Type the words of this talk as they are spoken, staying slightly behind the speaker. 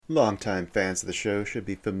Longtime fans of the show should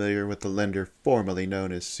be familiar with the lender formerly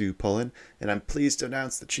known as Sue Pullen, and I'm pleased to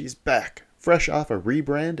announce that she's back, fresh off a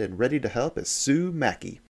rebrand and ready to help as Sue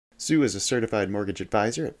Mackey. Sue is a certified mortgage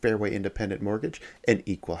advisor at Fairway Independent Mortgage, an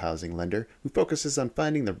equal housing lender who focuses on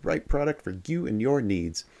finding the right product for you and your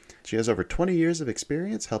needs. She has over 20 years of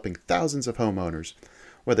experience helping thousands of homeowners.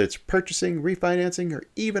 Whether it's purchasing, refinancing, or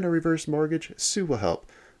even a reverse mortgage, Sue will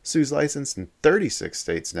help. Sue's licensed in 36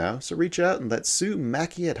 states now, so reach out and let Sue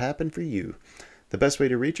Mackey it happen for you. The best way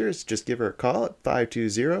to reach her is just give her a call at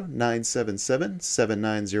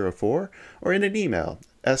 520-977-7904 or in an email,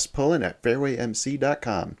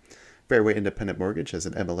 spullen@fairwaymc.com. Fairway Independent Mortgage has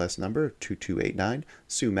an MLS number of 2289.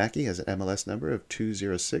 Sue Mackey has an MLS number of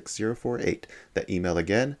 206048. That email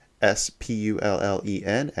again,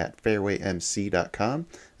 spullen@fairwaymc.com,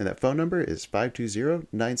 and that phone number is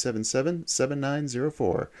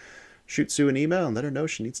 520-977-7904. Shoot Sue an email and let her know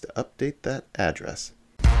she needs to update that address.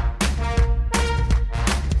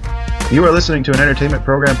 You are listening to an entertainment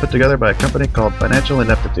program put together by a company called Financial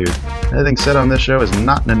Ineptitude. Anything said on this show is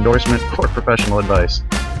not an endorsement or professional advice.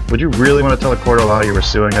 Would you really want to tell a court of law you were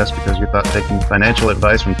suing us because you thought taking financial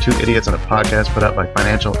advice from two idiots on a podcast put out by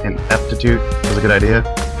Financial Ineptitude was a good idea?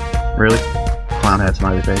 Really? Clown hat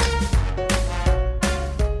smiley face.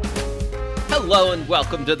 Hello and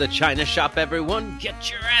welcome to the China Shop, everyone.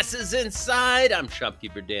 Get your asses inside. I'm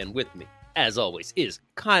Shopkeeper Dan. With me, as always, is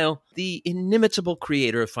Kyle, the inimitable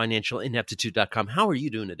creator of FinancialIneptitude.com. How are you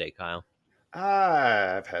doing today, Kyle?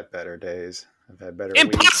 I've had better days. I've had better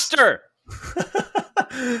Imposter!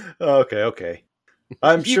 Okay.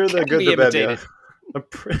 I'm sure the good, the bad, yeah.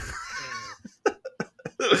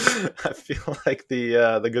 I feel like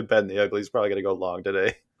the good, bad, and the ugly is probably going to go long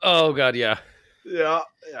today. Oh, God, yeah. Yeah.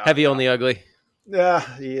 Heavy on the ugly. Yeah.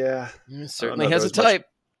 It certainly has a type.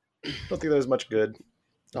 Don't think there's much good.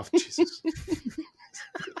 Oh, Jesus.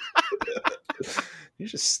 You're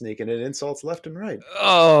just sneaking in insults left and right.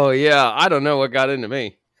 Oh, yeah. I don't know what got into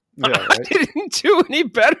me. Yeah, right? I didn't do any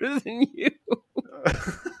better than you.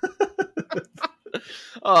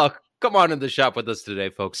 Oh, come on in the shop with us today,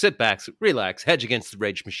 folks. Sit back, relax, hedge against the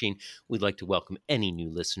rage machine. We'd like to welcome any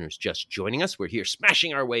new listeners just joining us. We're here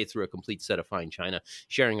smashing our way through a complete set of fine china,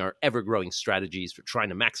 sharing our ever-growing strategies for trying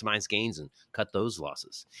to maximize gains and cut those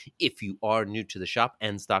losses. If you are new to the shop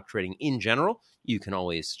and stock trading in general, you can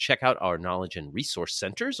always check out our knowledge and resource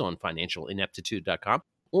centers on financialineptitude.com,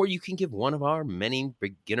 or you can give one of our many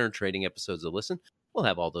beginner trading episodes a listen. We'll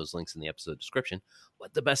have all those links in the episode description.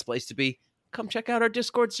 But the best place to be, come check out our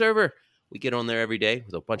Discord server. We get on there every day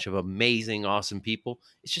with a bunch of amazing, awesome people.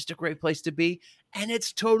 It's just a great place to be, and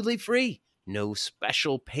it's totally free. No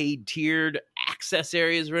special paid tiered access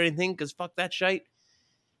areas or anything, because fuck that shite.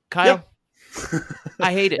 Kyle, yeah.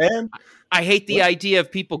 I hate it. And I hate the idea of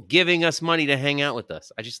people giving us money to hang out with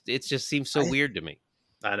us. It just seems so weird to me.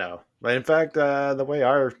 I know. But in fact, the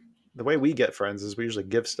way we get friends is we usually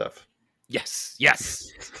give stuff. Yes.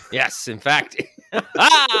 In fact,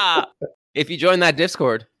 if you join that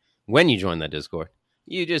Discord, when you join that Discord,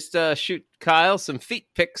 you just shoot Kyle some feet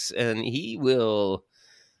pics, and he will.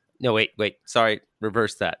 No, wait. Sorry,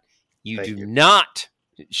 reverse that. You do not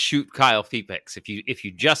shoot Kyle feet pics. If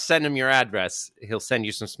you just send him your address, he'll send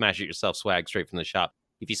you some smash it yourself swag straight from the shop.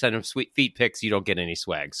 If you send him sweet feet pics, you don't get any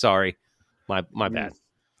swag. Sorry, my bad.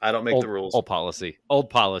 I don't make the rules. Old policy.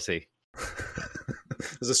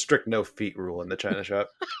 There's a strict no feet rule in the China shop.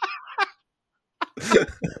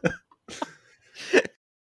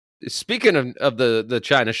 Speaking of the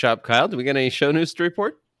China shop, Kyle, do we get any show news to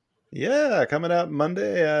report? Yeah, coming out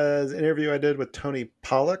Monday, an interview I did with Tony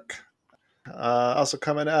Pollock. Also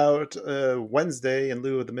coming out Wednesday, in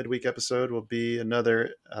lieu of the midweek episode, will be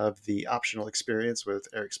another of the optional experience with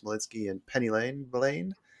Eric Smolinski and Penny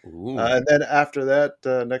Blaine. And then after that,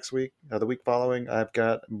 next week, the week following, I've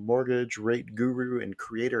got mortgage rate guru and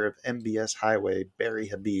creator of MBS Highway, Barry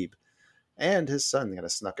Habib, and his son kind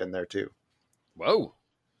of snuck in there too. Whoa!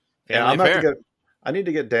 Yeah, I need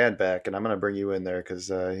to get Dan back, and I'm going to bring you in there because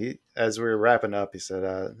he, as we were wrapping up, he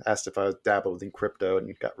said asked if I was dabbled in crypto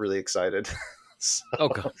and got really excited. So, oh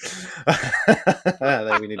God! I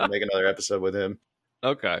think we need to make another episode with him.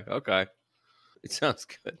 Okay. It sounds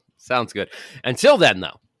good. Until then,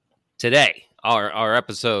 though. Today, our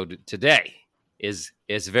episode today is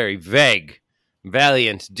very vague,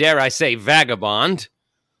 valiant, dare I say, vagabond,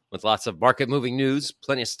 with lots of market-moving news,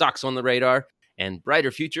 plenty of stocks on the radar, and brighter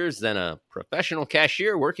futures than a professional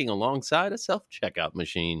cashier working alongside a self-checkout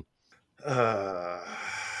machine.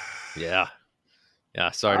 Yeah.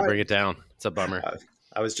 Sorry to bring it down. It's a bummer.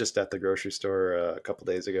 I was just at the grocery store a couple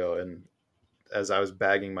days ago, and as I was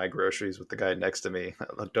bagging my groceries with the guy next to me, I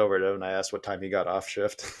looked over at him and I asked what time he got off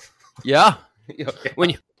shift. Yeah.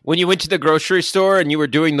 When you went to the grocery store and you were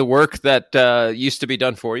doing the work that used to be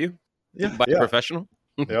done for you by a professional?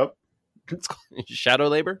 Yep. It's called shadow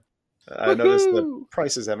labor. I noticed the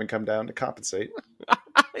prices haven't come down to compensate.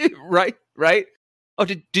 Right. Oh,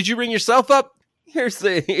 did you ring yourself up? Here's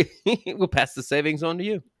we'll pass the savings on to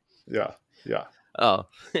you. Yeah. Oh,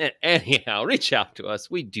 anyhow, reach out to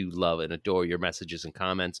us. We do love and adore your messages and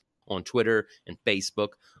comments on Twitter and Facebook.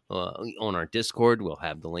 On our Discord, we'll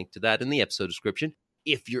have the link to that in the episode description.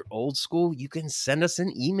 If you're old school, you can send us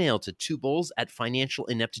an email to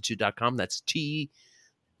twobulls@financialineptitude.com. That's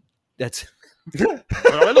that's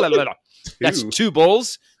 2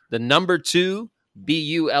 bulls, the number 2,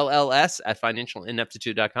 BULLS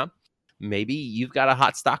 @financialineptitude.com. Maybe you've got a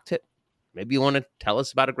hot stock tip. Maybe you want to tell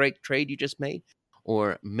us about a great trade you just made.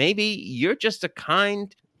 Or maybe you're just a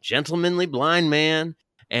kind, gentlemanly blind man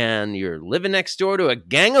and you're living next door to a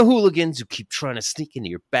gang of hooligans who keep trying to sneak into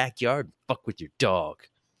your backyard and fuck with your dog.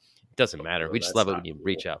 It doesn't matter. We just love it when you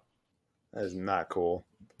reach out. That is not cool.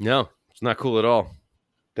 No, it's not cool at all.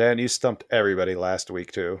 Dan, you stumped everybody last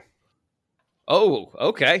week, too. Oh,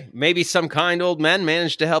 okay. Maybe some kind old men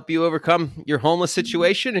managed to help you overcome your homeless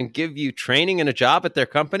situation and give you training and a job at their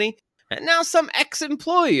company. And now some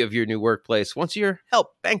ex-employee of your new workplace wants your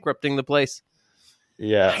help bankrupting the place.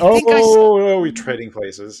 Yeah. We trading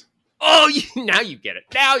places. Oh, now you get it.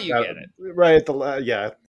 Now you get it. Right at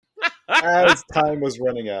yeah. As time was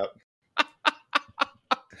running out.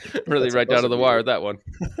 Really right down to the wire with that one.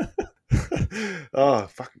 Oh,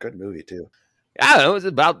 fucking good movie too. Yeah,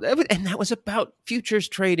 that was about futures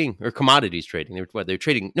trading or commodities trading. They were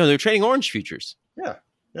trading orange futures. Yeah,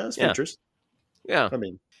 it's futures. Yeah. I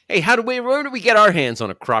mean, hey, where do we get our hands on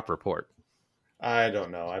a crop report? I don't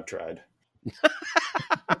know. I've tried.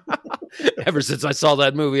 Ever since I saw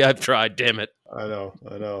that movie, I've tried. Damn it. I know.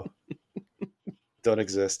 Don't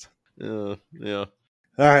exist. Yeah. All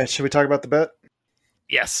right. Should we talk about the bet?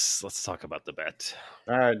 Yes. Let's talk about the bet.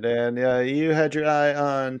 All right, Dan. Yeah, you had your eye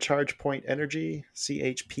on ChargePoint Energy,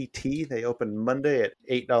 CHPT. They opened Monday at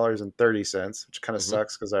 $8.30, which kind of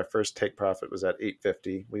sucks because our first take profit was at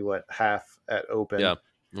 $8.50. We went half at open. Yeah.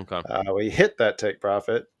 Okay. We hit that take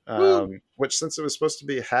profit, which since it was supposed to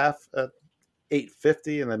be half at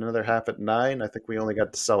 $8.50 and then another half at $9, I think we only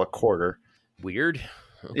got to sell a quarter. Weird.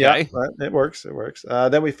 Okay. Yeah, but it works.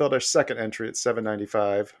 Then we filled our second entry at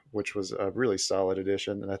 $7.95, which was a really solid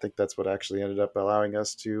addition, and I think that's what actually ended up allowing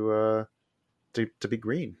us to be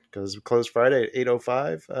green because we closed Friday at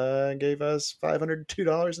 $8.05 and gave us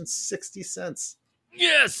 $502.60.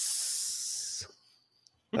 Yes.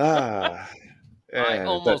 I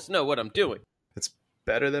almost know what I'm doing. It's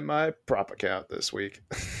better than my prop account this week.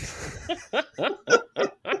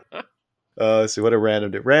 Let's see what a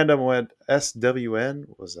random did. Random went SWN.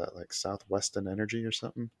 Was that like Southwestern Energy or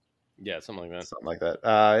something? Yeah, something like that. Something like that.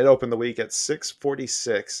 It opened the week at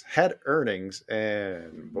 646. Had earnings,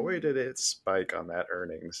 and boy, did it spike on that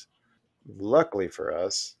earnings. Luckily for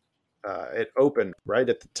us, it opened right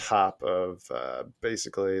at the top of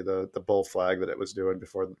basically the bull flag that it was doing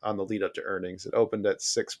before on the lead up to earnings. It opened at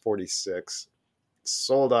 646,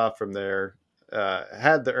 sold off from there.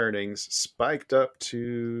 Had the earnings, spiked up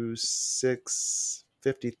to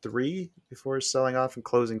 653 before selling off and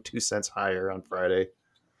closing 2 cents higher on Friday.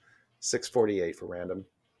 648 for random.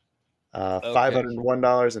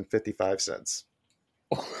 $501.55.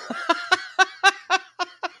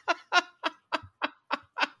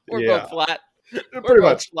 We're both flat. Pretty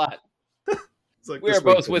much flat. Like we are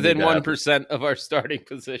both within 1% of our starting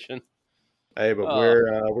position. Hey, but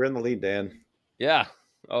we're in the lead, Dan. Yeah.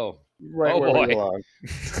 Oh. Right where we belong.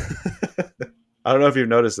 I don't know if you've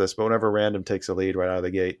noticed this, but whenever random takes a lead right out of the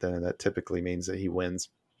gate, then that typically means that he wins.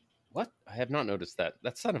 What? I have not noticed that.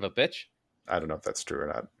 That son of a bitch. I don't know if that's true or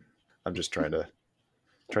not. I'm just trying to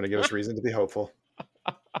give us reason to be hopeful.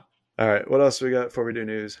 All right, what else we got before we do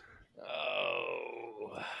news?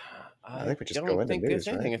 Oh, I think we just go into news,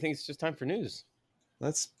 right? I think it's just time for news.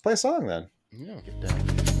 Let's play a song then. Yeah.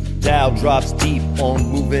 Dow drops deep on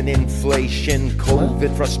moving inflation,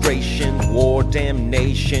 COVID frustration, war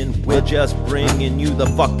damnation. We're just bringing you the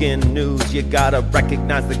fucking news. You gotta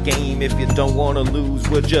recognize the game if you don't wanna lose.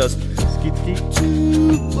 We're just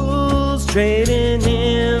two bulls trading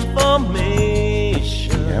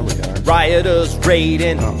information. Yeah, we are. Rioters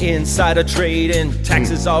raiding, insider trading,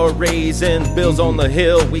 taxes are raising, bills on the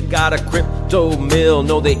hill. We got a crypto mill.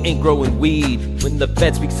 No, they ain't growing weed. When the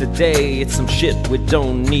Fed speaks today, it's some shit we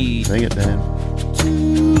don't need. Sing it, Dan.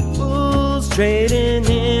 Two bulls trading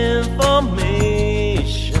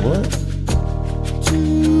information. What?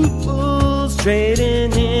 Two bulls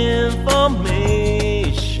trading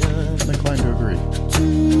information. I'm inclined to agree.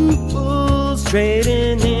 Two fools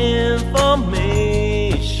trading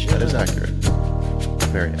information. That is accurate.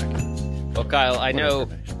 Very accurate. Well, Kyle, I What know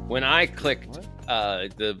information? when I clicked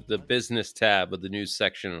the business tab of the news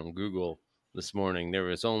section on Google this morning, there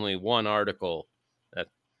was only one article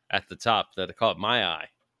at the top that caught my eye.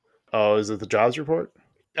 Oh, is it the jobs report?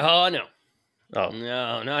 Oh, no. Oh,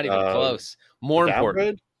 No, not even close. More the important.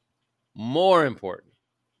 downgrade? More important.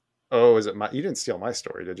 Oh, is it my? You didn't steal my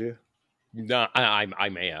story, did you? No, I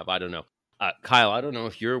may have. I don't know. Kyle, I don't know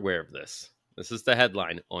if you're aware of this. This is the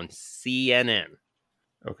headline on CNN.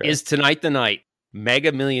 Okay. Is tonight the night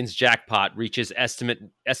Mega Millions jackpot reaches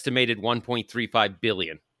estimated 1.35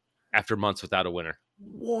 billion after months without a winner?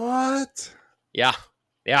 What? Yeah.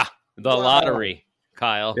 The Wow. lottery,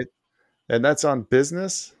 Kyle, And that's on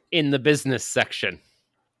business? in the business section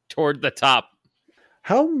toward the top.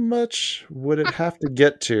 How much would it have to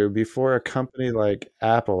get to before a company like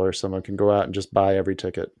Apple or someone can go out and just buy every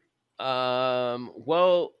ticket?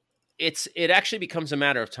 Well, it actually becomes a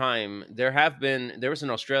matter of time. There was an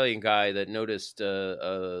Australian guy that noticed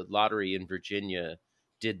a lottery in Virginia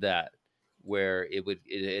did that, where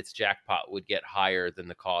its jackpot would get higher than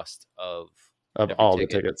the cost of every All the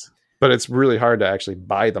ticket. tickets. But it's really hard to actually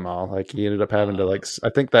buy them all. Like he ended up having to I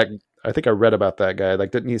think I read about that guy. Like,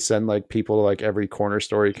 didn't he send like people to like every corner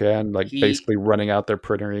store he can, like basically running out their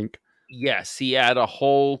printer ink? Yes, he had a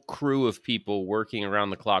whole crew of people working around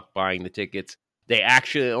the clock buying the tickets. They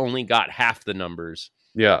actually only got half the numbers.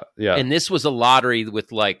 Yeah. And this was a lottery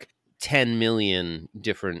with like 10 million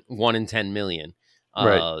different, 1 in 10 million.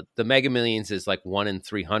 Right. The Mega Millions is like 1 in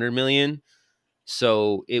 300 million.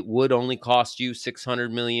 So it would only cost you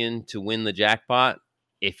 600 million to win the jackpot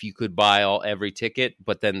if you could buy every ticket.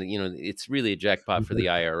 But then, it's really a jackpot for the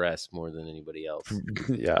IRS more than anybody else.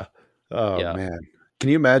 Yeah. Oh Yeah. man. Can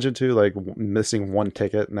you imagine too, like missing one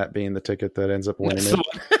ticket and that being the ticket that ends up winning it?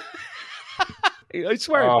 I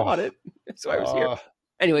swear I bought it. I swear I was here.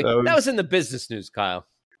 Anyway, that was in the business news, Kyle.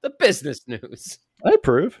 The business news. I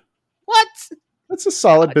approve. What? That's a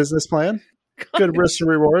solid business plan. Good risk to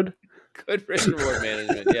reward. Good risk and reward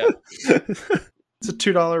management. Yeah. It's a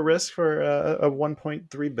 $2 risk for a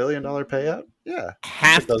 $1.3 billion payout. Yeah.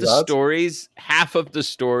 Half those of odds. the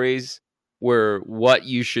stories were what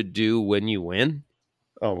you should do when you win.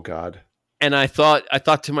 Oh God. And I thought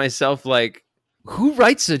to myself, like, who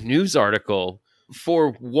writes a news article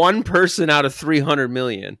for one person out of 300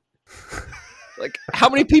 million? Like, how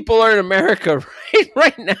many people are in America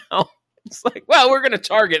right now? It's like, well, we're going to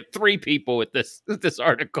target 3 people with this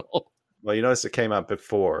article. Well, you notice it came out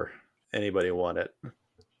before anybody won it.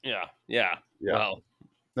 Yeah. Well,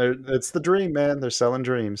 it's the dream, man. They're selling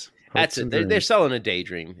dreams. that's it. They're selling a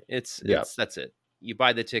daydream. That's it. You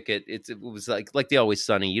buy the ticket. It was like the Always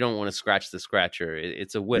Sunny. You don't want to scratch the scratcher.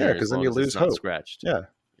 It's a winner. Yeah, because then you lose hope. Scratched.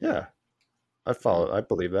 Yeah. I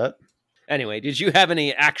believe that. Anyway, did you have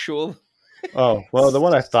any actual? Oh, well, the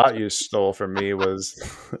one I thought you stole from me was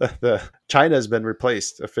China has been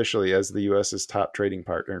replaced officially as the U.S.'s top trading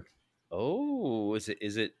partner. Oh, is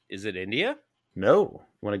it India? No. You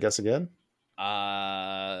want to guess again?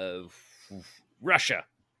 Russia.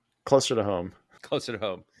 Closer to home. Actually,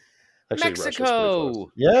 Russia's pretty Mexico. close.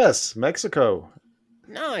 Yes, Mexico.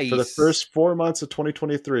 Nice. For the first 4 months of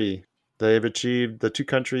 2023, the two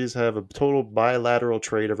countries have a total bilateral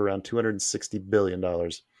trade of around $260 billion.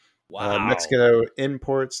 Wow. Mexico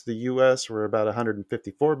imports the U.S. were about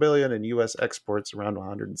 154 billion, and U.S. exports around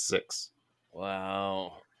 106.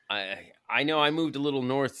 Wow. I know I moved a little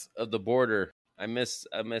north of the border. I miss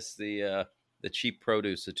the cheap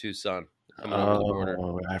produce of Tucson coming over the border.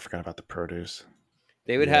 Oh, I forgot about the produce.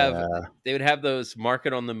 They would have those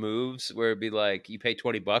market on the moves where it'd be like you pay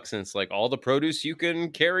 $20 and it's like all the produce you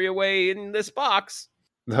can carry away in this box.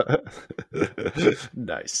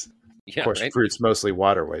 Nice. Yeah, of course, right? fruit's mostly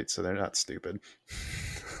water weight, so they're not stupid.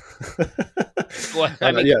 Well,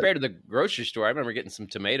 I mean, compared to the grocery store, I remember getting some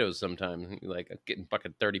tomatoes sometimes. Like getting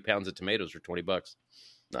fucking 30 pounds of tomatoes for $20.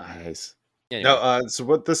 Nice. Anyway. No, so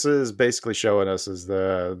what this is basically showing us is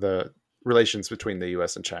the relations between the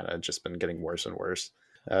U.S. and China have just been getting worse and worse.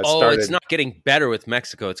 It's not getting better with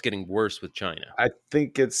Mexico. It's getting worse with China. I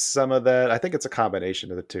think it's some of that. I think it's a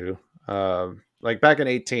combination of the two. Like back in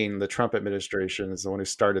 2018, the Trump administration is the one who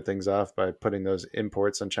started things off by putting those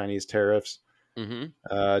imports on Chinese tariffs.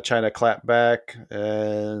 Mm-hmm. China clapped back,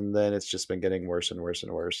 and then it's just been getting worse and worse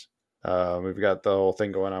and worse. We've got the whole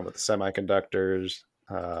thing going on with the semiconductors.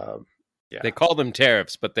 They call them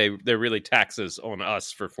tariffs, but they're really taxes on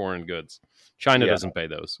us for foreign goods. China doesn't pay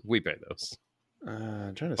those. We pay those.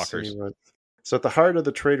 I'm trying to Fuckers. see what So at the heart of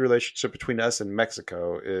the trade relationship between us and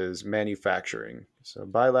Mexico is manufacturing. So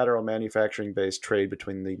bilateral manufacturing-based trade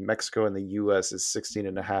between the Mexico and the U.S. is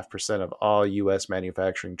 16.5% of all U.S.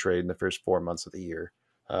 manufacturing trade in the first 4 months of the year.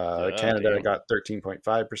 Canada Damn. got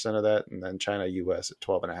 13.5% of that, and then China, U.S. at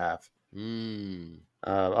 12.5%.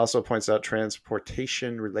 Also points out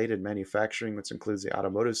transportation-related manufacturing, which includes the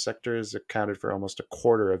automotive sector, is accounted for almost a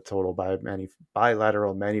quarter of total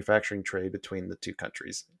bilateral manufacturing trade between the two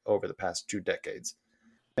countries over the past 2 decades.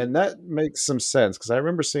 And that makes some sense, because I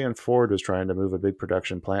remember seeing Ford was trying to move a big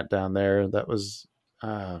production plant down there. That was,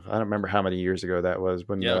 I don't remember how many years ago that was,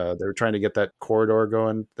 when they were trying to get that corridor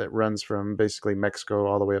going that runs from basically Mexico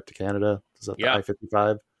all the way up to Canada. Is that the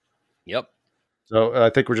I-55? Yep. So I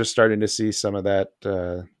think we're just starting to see some of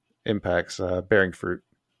that impacts bearing fruit.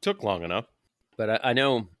 Took long enough, but I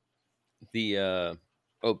know the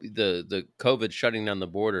COVID shutting down the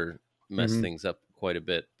border messed things up quite a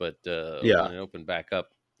bit. But when it opened back up,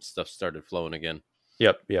 stuff started flowing again.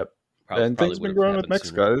 Yep. And things have been growing with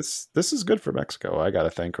Mexico. This is good for Mexico, I got to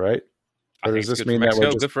think, right? Or does this mean that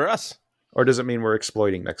we're good for us? Or does it mean we're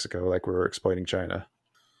exploiting Mexico like we're exploiting China?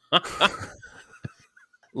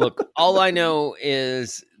 Look, all I know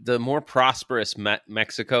is the more prosperous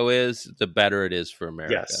Mexico is, the better it is for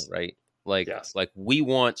America, right? Like we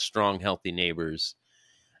want strong, healthy neighbors,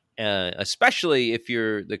 especially if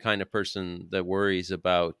you're the kind of person that worries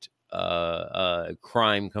about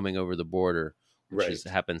crime coming over the border, which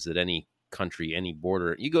happens at any country, any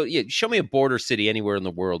border. You go, show me a border city anywhere in the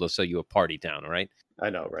world, I'll show you a party town, all right? I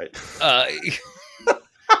know, right?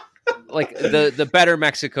 Like the better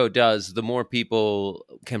Mexico does, the more people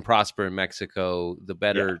can prosper in Mexico, the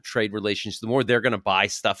better trade relations, the more they're going to buy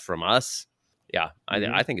stuff from us. Yeah,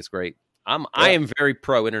 I think it's great. I am very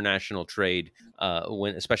pro international trade,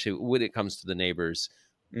 especially when it comes to the neighbors.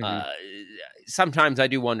 Sometimes I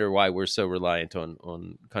do wonder why we're so reliant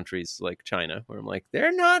on countries like China, where I'm like,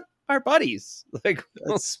 they're not our buddies. Like,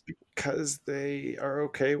 that's because they are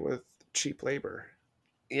okay with cheap labor.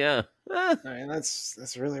 Yeah. I mean,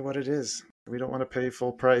 that's really what it is. We don't want to pay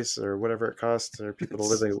full price or whatever it costs for people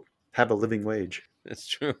to have a living wage. That's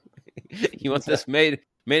true. You want this made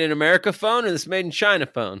in America phone or this made in China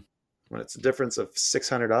phone? When it's a difference of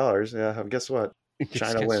 $600, guess what?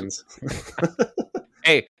 China wins.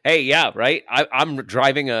 Hey, yeah, right? I'm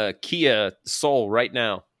driving a Kia Soul right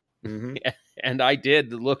now. And I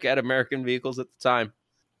did look at American vehicles at the time.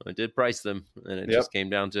 I did price them, and it just came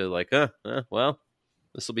down to like, well,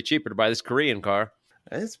 this will be cheaper to buy this Korean car.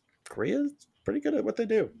 Korea's pretty good at what they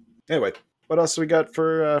do. Anyway, what else we got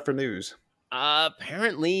for news?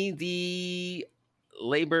 Apparently, the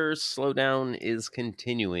labor slowdown is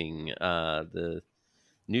continuing. The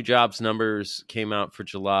new jobs numbers came out for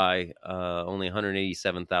July. Only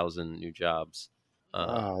 187,000 new jobs.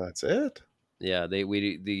 That's it? Yeah,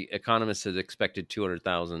 the economists had expected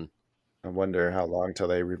 200,000. I wonder how long till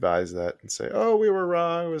they revise that and say, "Oh, we were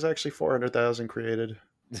wrong. It was actually 400,000 created."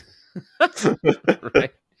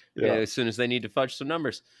 Right. Yeah, as soon as they need to fudge some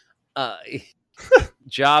numbers.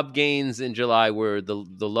 Job gains in July were the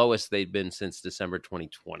lowest they'd been since December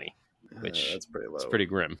 2020, which that's pretty low. It's pretty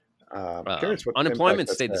grim. Unemployment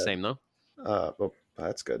stayed the same though. Well,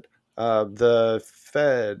 that's good. The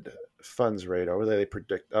Fed funds rate, or they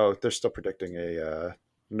predict? Oh, they're still predicting a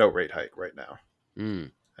no rate hike right now.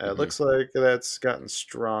 It looks like that's gotten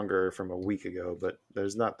stronger from a week ago, but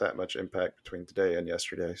there's not that much impact between today and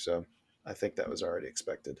yesterday, so I think that was already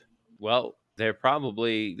expected. Well, they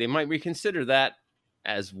might reconsider that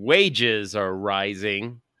as wages are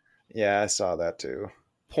rising. Yeah, I saw that too.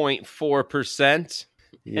 0.4%.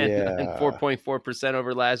 Yeah. And 4.4%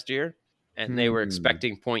 over last year. And they were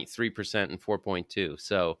expecting 0.3% and 4.2%.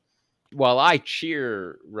 So while I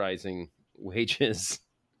cheer rising wages...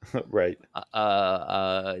 Right.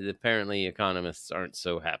 Apparently economists aren't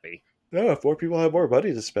so happy. No, if more people have more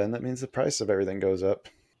money to spend, that means the price of everything goes up.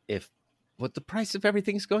 But the price of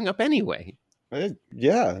everything's going up anyway.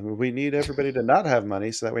 Yeah, we need everybody to not have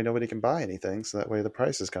money so that way nobody can buy anything, so that way the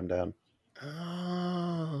prices come down.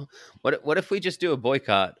 Oh, what if we just do a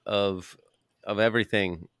boycott of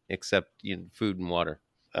everything except food and water?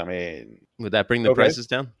 I mean, would that bring the prices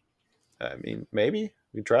down? I mean, maybe.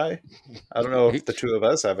 We try. I don't know if the two of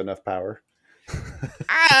us have enough power.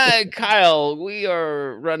 Kyle, we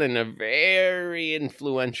are running a very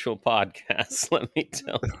influential podcast, let me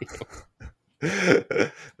tell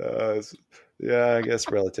you. Yeah, I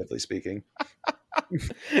guess relatively speaking.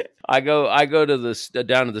 I go to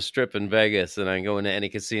down to the Strip in Vegas, and I go into any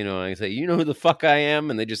casino, and I say, "You know who the fuck I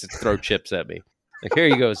am?" And they just throw chips at me. Like, here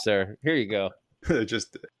you go, sir. Here you go.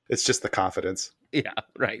 It's just the confidence. Yeah,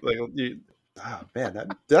 right. Like Oh man, that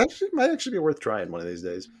might actually be worth trying one of these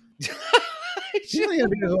days. You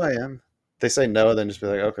know who I am. They say no, then just be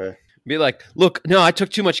like, okay. Be like, look, no, I took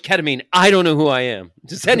too much ketamine. I don't know who I am.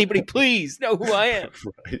 Does anybody please know who I am?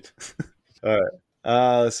 Right. All right.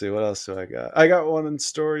 Let's see. What else do I got? I got one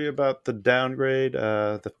story about the downgrade,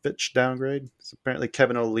 the Fitch downgrade. So apparently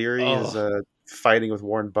Kevin O'Leary is fighting with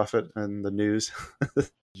Warren Buffett in the news.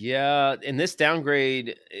 Yeah, and this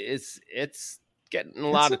downgrade it's getting a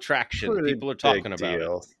lot of traction. People are talking about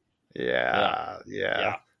it.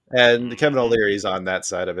 Yeah. And Kevin O'Leary's on that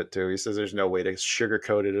side of it too. He says there's no way to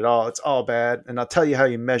sugarcoat it at all. It's all bad. And I'll tell you how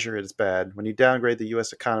you measure it as bad. When you downgrade the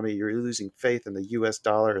U.S. economy, you're losing faith in the U.S.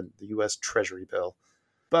 dollar and the U.S. Treasury bill.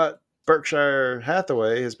 But Berkshire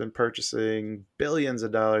Hathaway has been purchasing billions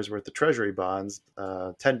of dollars worth of Treasury bonds,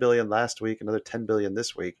 $10 billion last week, another $10 billion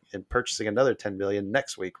this week, and purchasing another $10 billion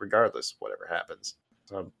next week, regardless of whatever happens.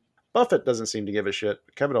 So Buffett doesn't seem to give a shit,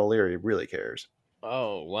 but Kevin O'Leary really cares.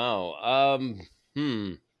 Oh, wow.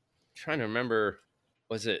 Trying to remember,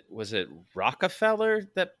 was it Rockefeller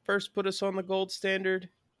that first put us on the gold standard?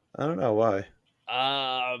 I don't know why.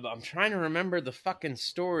 I'm trying to remember the fucking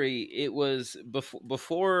story. It was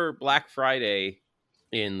before Black Friday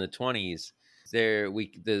in the 20s.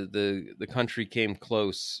 The country came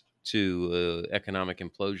close to economic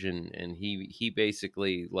implosion, and he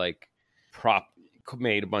basically like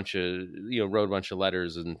made a bunch of wrote a bunch of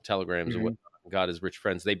letters and telegrams and whatnot. Got his rich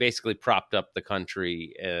friends. They basically propped up the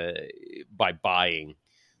country by buying,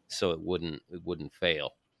 so it wouldn't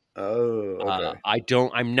fail. Oh, okay.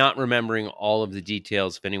 I'm not remembering all of the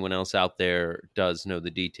details. If anyone else out there does know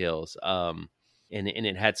the details, and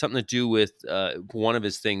it had something to do with one of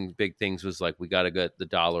his big things was like we got to get the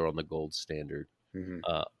dollar on the gold standard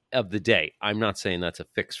of the day. I'm not saying that's a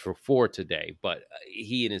fix for today, but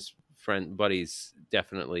he and his buddies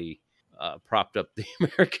definitely propped up the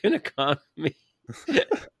American economy.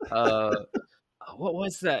 What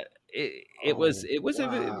was that? It's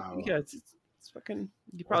fucking.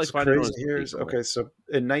 You probably find it on his Okay, so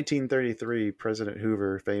in 1933, President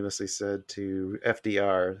Hoover famously said to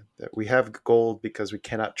FDR that we have gold because we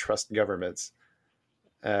cannot trust governments,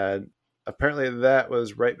 and apparently that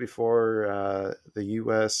was right before the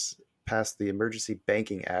U.S. passed the Emergency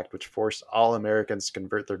Banking Act, which forced all Americans to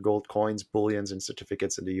convert their gold coins, bullions, and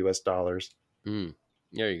certificates into U.S. dollars.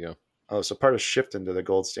 There you go. Oh, so part of shifting to the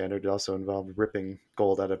gold standard also involved ripping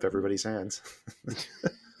gold out of everybody's hands.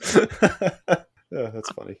 Yeah,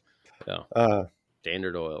 that's funny. Yeah.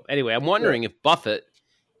 Standard Oil. Anyway, I'm wondering if Buffett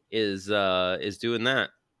is doing that.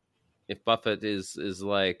 If Buffett is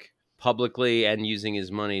like publicly and using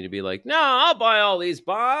his money to be like, no, I'll buy all these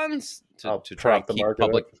bonds to try to keep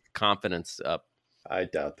public confidence up. I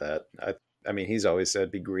doubt that. I mean, he's always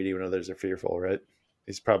said be greedy when others are fearful, right?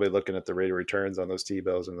 He's probably looking at the rate of returns on those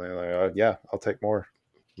T-bills and they're like, oh, yeah, I'll take more.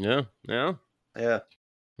 Yeah.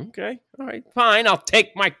 Okay. All right. Fine. I'll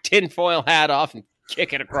take my tinfoil hat off and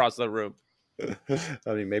kick it across the room. I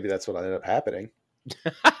mean, maybe that's what ended up happening.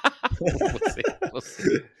 We'll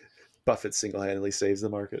see. Buffett single-handedly saves the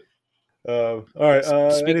market. All right.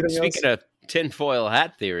 Speaking of tinfoil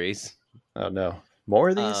hat theories. Oh, no. More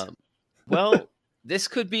of these? Well, this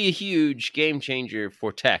could be a huge game changer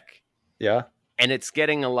for tech. Yeah. And it's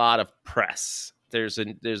getting a lot of press. There's a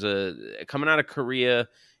coming out of Korea.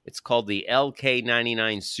 It's called the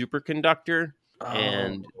LK99 superconductor,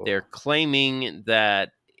 and they're claiming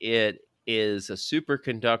that it is a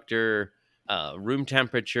superconductor, room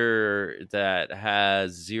temperature that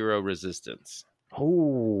has zero resistance.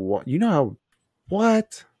 Oh, you know how?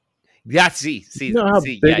 What? Yeah, see, you know how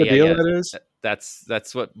big a deal that is?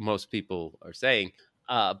 That's what most people are saying.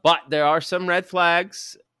 But there are some red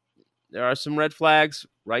flags.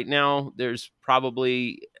 Right now, there's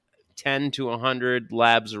probably 10 to 100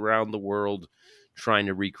 labs around the world trying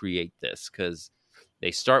to recreate this because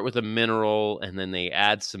they start with a mineral and then they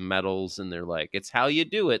add some metals and they're like, it's how you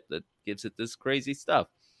do it that gives it this crazy stuff.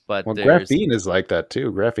 But graphene is like that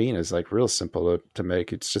too. Graphene is like real simple to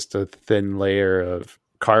make. It's just a thin layer of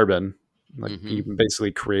carbon. Like you can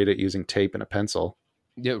basically create it using tape and a pencil.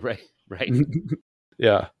 Yeah, right.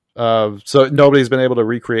 Yeah. So nobody's been able to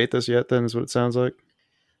recreate this yet. Then is what it sounds like.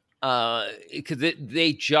 Because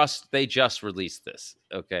they just released this.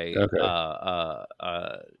 Okay.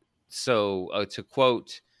 So to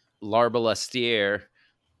quote Larba Lestier,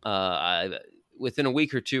 within a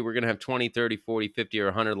week or two, we're going to have 20, 30, 40, 50, or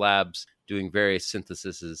 100 labs doing various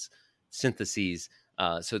syntheses.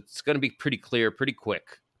 So it's going to be pretty clear, pretty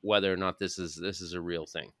quick whether or not this is a real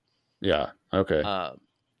thing. Yeah. Okay.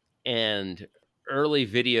 And early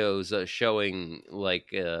videos showing like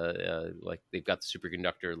they've got the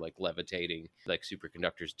superconductor like levitating like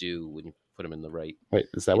superconductors do when you put them in the right Wait,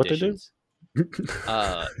 is that what they do?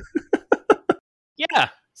 conditions. Yeah,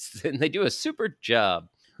 and they do a super job.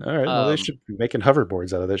 All right. Well, they should be making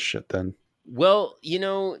hoverboards out of this shit then. Well,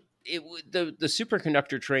 the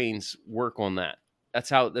superconductor trains work on that. That's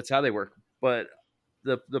how they work. But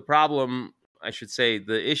the problem, I should say,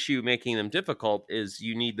 the issue making them difficult is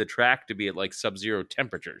you need the track to be at like sub-zero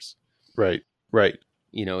temperatures. Right.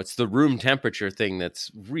 It's the room temperature thing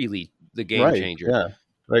that's really the game changer. Yeah.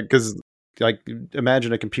 Like, because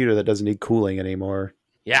imagine a computer that doesn't need cooling anymore.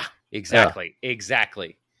 Yeah, exactly.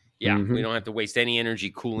 Yeah, we don't have to waste any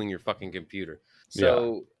energy cooling your fucking computer.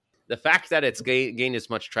 So the fact that it's gained as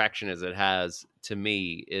much traction as it has, to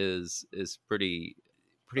me, is pretty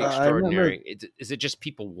extraordinary. Is it just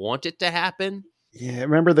people want it to happen? Yeah,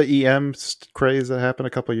 remember the EM craze that happened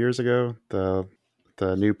a couple of years ago? The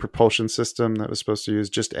new propulsion system that was supposed to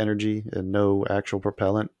use just energy and no actual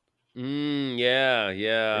propellant.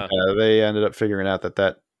 Yeah. They ended up figuring out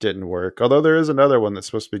that didn't work. Although there is another one that's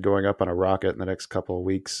supposed to be going up on a rocket in the next couple of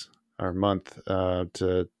weeks or month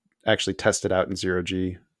to actually test it out in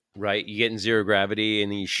 0G. Right, you get in zero gravity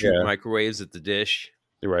and then you shoot microwaves at the dish.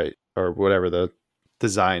 Right, or whatever the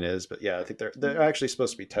design is. But yeah, I think they're actually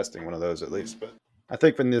supposed to be testing one of those at least. But I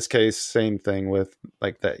think in this case, same thing with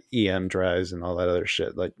like the EM drives and all that other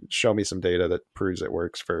shit. Like, show me some data that proves it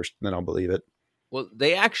works first, then I'll believe it. Well,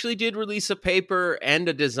 they actually did release a paper and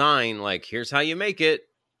a design. Like, here's how you make it.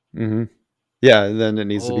 Mm-hmm. Yeah, and then it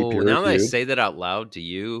needs to be peer reviewed. Now that I say that out loud to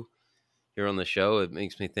you here on the show, it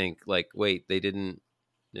makes me think like, wait, they didn't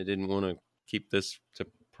want to keep this to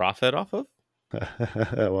profit off of?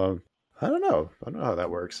 Well, I don't know how that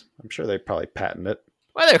works. I'm sure they probably patent it.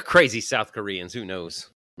 Well, they're crazy South Koreans. Who knows?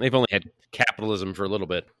 They've only had capitalism for a little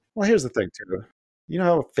bit. Well, here's the thing, too. You know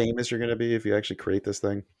how famous you're going to be if you actually create this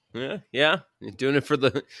thing? Yeah. You're doing it for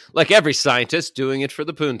like every scientist, doing it for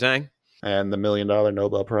the poontang. And the $1 million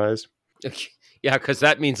Nobel Prize. Yeah, because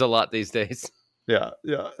that means a lot these days. Yeah.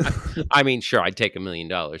 I mean, sure, I'd take $1 million,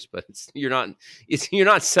 but you're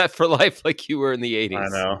not set for life like you were in the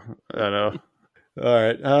 80s. I know. All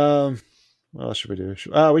right. What else should we do?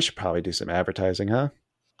 We should probably do some advertising, huh?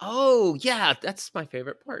 Oh, yeah, that's my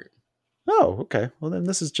favorite part. Oh, okay. Well, then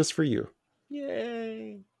this is just for you.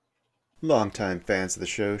 Yay. Longtime fans of the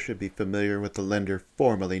show should be familiar with the lender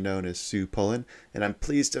formerly known as Sue Pullen, and I'm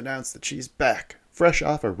pleased to announce that she's back, fresh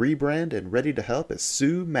off a rebrand and ready to help as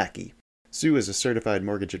Sue Mackey. Sue is a certified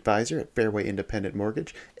mortgage advisor at Fairway Independent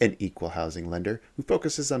Mortgage, an equal housing lender who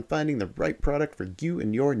focuses on finding the right product for you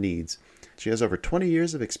and your needs. She has over 20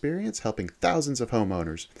 years of experience helping thousands of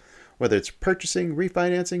homeowners. Whether it's purchasing,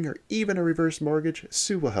 refinancing, or even a reverse mortgage,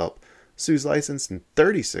 Sue will help. Sue's licensed in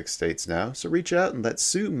 36 states now, so reach out and let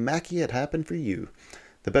Sue Mackey it happen for you.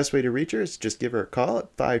 The best way to reach her is just give her a call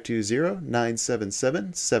at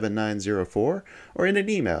 520-977-7904 or in an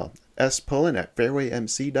email,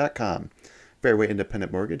 spullen@fairwaymc.com. Fairway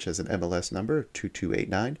Independent Mortgage has an MLS number of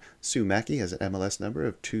 2289. Sue Mackey has an MLS number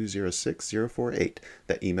of 206048.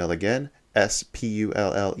 That email again,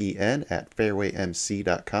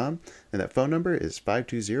 spullen@fairwaymc.com, and that phone number is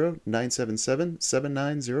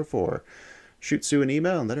 520-977-7904. Shoot Sue an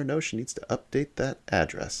email and let her know she needs to update that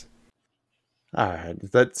address. All right,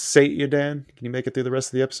 does that sate you, Dan? Can you make it through the rest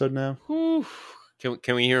of the episode now? Whew.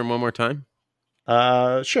 Can we hear him one more time?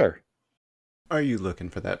 Sure. Are you looking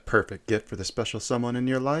for that perfect gift for the special someone in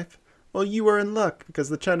your life? Well, you are in luck because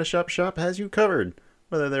the China Shop Shop has you covered.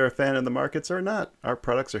 Whether they're a fan of the markets or not, our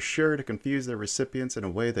products are sure to confuse their recipients in a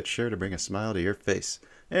way that's sure to bring a smile to your face.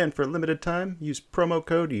 And for a limited time, use promo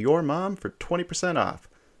code YOURMOM for 20% off.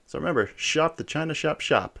 So remember, shop the China Shop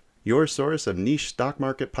Shop, your source of niche stock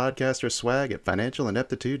market podcaster swag at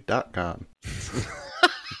financialineptitude.com.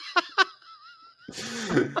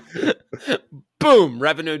 Boom!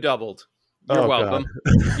 Revenue doubled. You're welcome.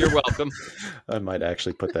 God. You're welcome. I might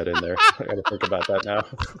actually put that in there. I got to think about that now.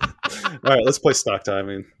 All right, let's play stock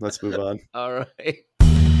timing. Let's move on. All right.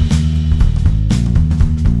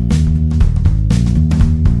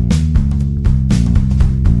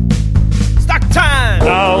 Stock time!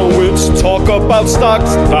 Now it's talk about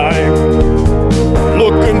stocks time.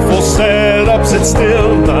 Looking for setups, it's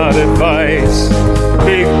still not advice.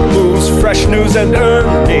 Big moves, fresh news, and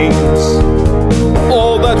earnings.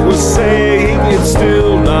 All that we're saying, it's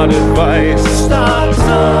still not advice. Stock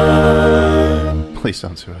time! Please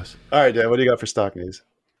don't sue us. All right, Dan, what do you got for stock news?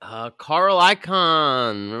 Carl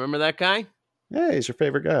Icahn. Remember that guy? Yeah, he's your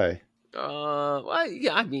favorite guy. Well,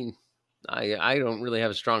 yeah, I mean, I don't really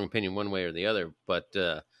have a strong opinion one way or the other, but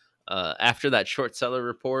after that short seller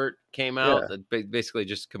report came out, Yeah. that basically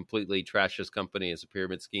just completely trashed this company as a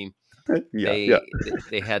pyramid scheme. Yeah, yeah.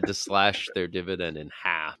 They had to slash their dividend in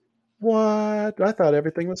half. What? I thought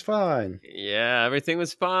everything was fine. Yeah, everything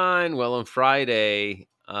was fine. Well, on Friday,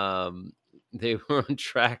 they were on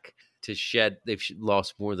track to shed. They've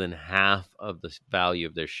lost more than half of the value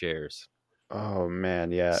of their shares. Oh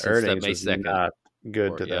man, yeah. Since that Earnings May was 2nd not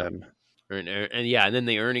good to yeah. them. And then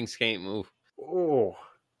the earnings came. Oof. Oh,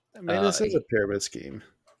 maybe this is a pyramid scheme.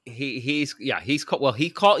 He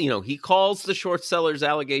calls the short sellers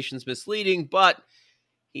allegations misleading, but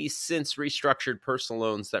he's since restructured personal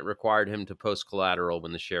loans that required him to post collateral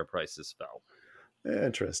when the share prices fell.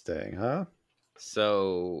 Interesting, huh?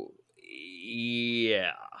 So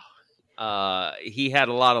yeah, he had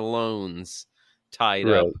a lot of loans tied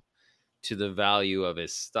up to the value of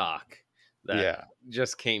his stock that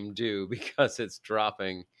just came due because it's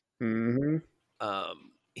dropping. Mm-hmm.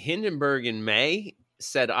 Hindenburg in May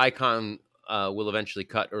said Icon will eventually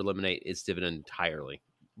cut or eliminate its dividend entirely,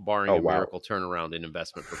 barring a miracle turnaround in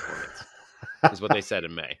investment performance, is what they said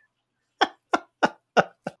in May.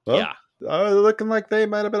 Well, looking like they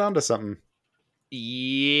might have been onto something.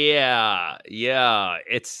 Yeah.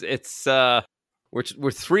 It's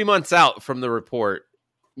we're 3 months out from the report.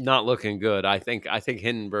 Not looking good. I think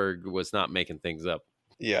Hindenburg was not making things up.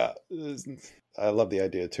 Yeah, I love the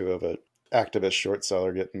idea too of an activist short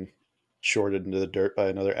seller getting shorted into the dirt by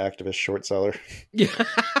another activist short seller. Yeah.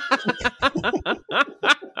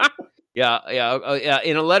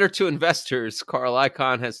 In a letter to investors, Carl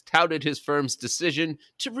Icahn has touted his firm's decision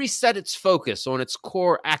to reset its focus on its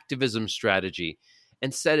core activism strategy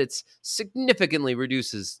and said it's significantly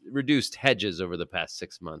reduced hedges over the past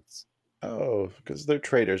 6 months. Oh, because their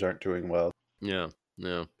traders aren't doing well. Yeah.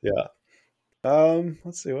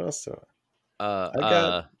 Let's see what else.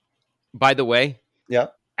 By the way, yeah.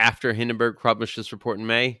 After Hindenburg published this report in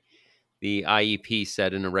May, the IEP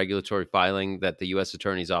said in a regulatory filing that the U.S.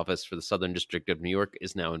 Attorney's Office for the Southern District of New York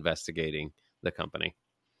is now investigating the company.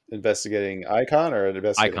 Investigating Icon or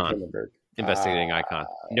investigating Hindenburg? Investigating Icon.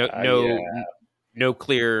 No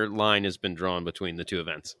clear line has been drawn between the two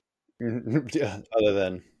events. Yeah, other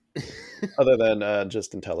than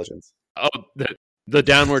just intelligence. Oh, the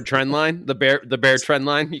downward trend line, the bear trend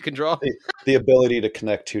line you can draw. The ability to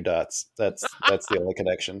connect two dots. That's the only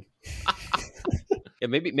connection. Yeah,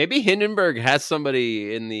 maybe Hindenburg has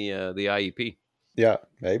somebody in the IEP. Yeah,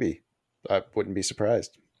 maybe. I wouldn't be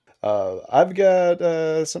surprised. I've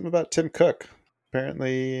got something about Tim Cook.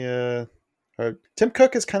 Apparently, Tim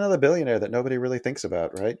Cook is kind of the billionaire that nobody really thinks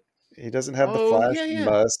about, right? He doesn't have the flash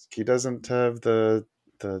Musk. He doesn't have the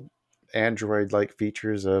Android-like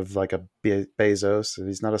features of like a Bezos.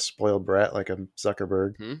 He's not a spoiled brat like a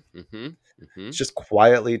Zuckerberg. He's just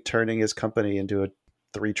quietly turning his company into a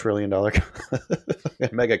 $3 trillion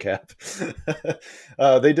mega cap.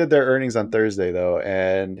 They did their earnings on Thursday, though,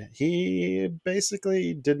 and he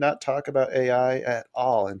basically did not talk about AI at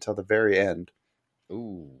all until the very end.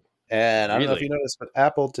 Ooh. And I don't know if you noticed, but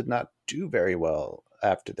Apple did not do very well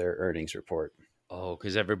after their earnings report. Oh,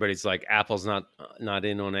 because everybody's like, Apple's not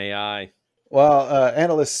in on AI. Well,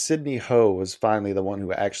 analyst Sidney Ho was finally the one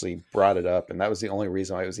who actually brought it up, and that was the only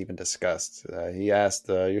reason why it was even discussed. He asked,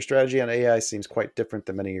 your strategy on AI seems quite different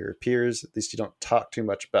than many of your peers. At least you don't talk too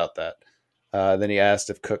much about that. Then he asked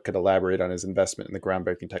if Cook could elaborate on his investment in the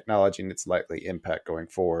groundbreaking technology and its likely impact going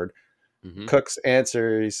forward. Cook's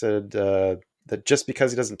answer, he said that just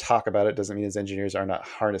because he doesn't talk about it doesn't mean his engineers are not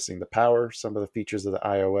harnessing the power. Some of the features of the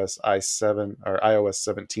iOS i7 or iOS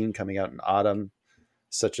 17 coming out in autumn,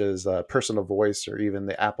 such as personal voice or even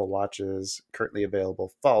the Apple Watch's currently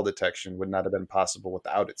available fall detection, would not have been possible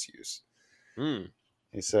without its use.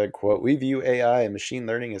 He said, quote, "We view AI and machine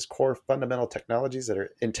learning as core fundamental technologies that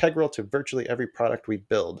are integral to virtually every product we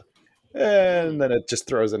build." And then it just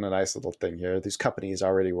throws in a nice little thing here. These companies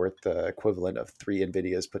already worth the equivalent of 3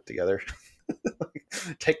 NVIDIAs put together.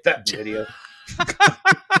 Take that, NVIDIA.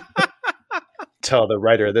 Tell the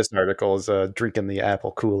writer of this article is drinking the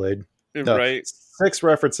Apple Kool-Aid. No, right. 6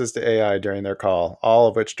 references to AI during their call, all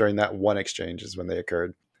of which during that one exchange is when they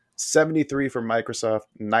occurred. 73 for Microsoft,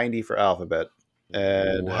 90 for Alphabet.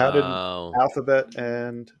 And how did Alphabet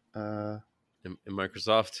and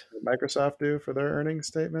Microsoft do for their earnings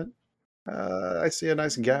statement? I see a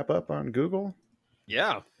nice gap up on Google.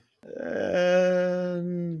 Yeah.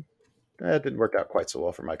 And it didn't work out quite so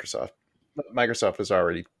well for Microsoft. But Microsoft was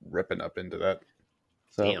already ripping up into that.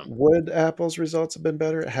 So would Apple's results have been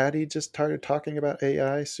better had he just started talking about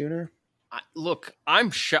AI sooner? Look,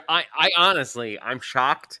 I'm honestly, I'm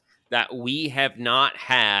shocked that we have not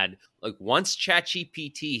had, like, once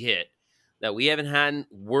ChatGPT hit, that we haven't had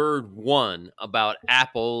word one about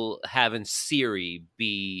Apple having Siri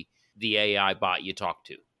be the AI bot you talk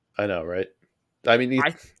to. I know, right? I mean,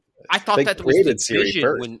 I thought they that was the created Siri vision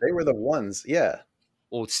first. when They were the ones. Yeah.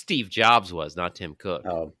 well, Steve Jobs was, not Tim Cook.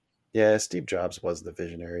 Yeah, Steve Jobs was the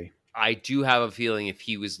visionary. I do have a feeling if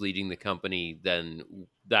he was leading the company, then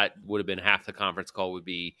that would have been half the conference call would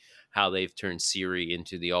be how they've turned Siri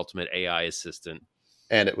into the ultimate AI assistant.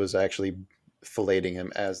 And it was actually filleting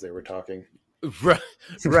him as they were talking. Right?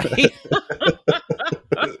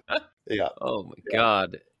 Yeah. Oh my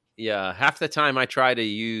God. Yeah. Half the time I try to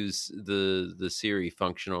use the Siri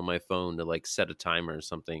function on my phone to like set a timer or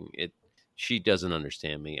something. She doesn't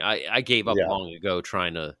understand me. I gave up long ago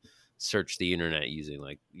trying to search the internet using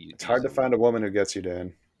like it's hard to find a woman who gets you,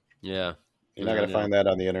 Dan. Yeah. You're not going to find that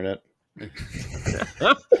on the internet.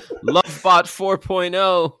 Lovebot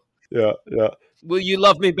 4.0. Yeah. Will you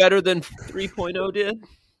love me better than 3.0 did?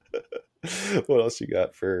 What else you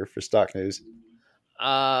got for stock news?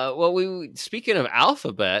 Well, speaking of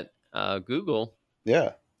Alphabet, Google,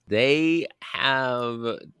 they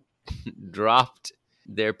have dropped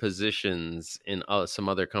their positions in some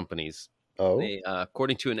other companies. They,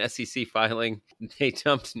 according to an SEC filing, they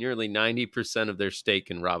dumped nearly 90% of their stake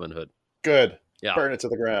in Robinhood. Good. Yeah. Burn it to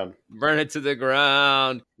the ground. Burn it to the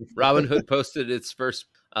ground. Robinhood posted its first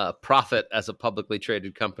profit as a publicly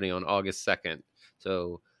traded company on August 2nd.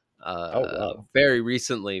 So very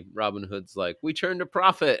recently, Robinhood's like, we turned a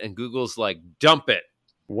profit, and Google's like, dump it.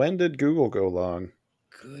 When did Google go long?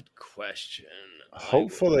 Good question.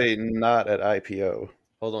 Hopefully not at IPO.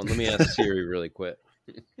 Hold on, let me ask Siri really quick.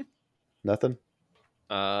 Nothing?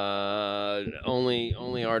 Only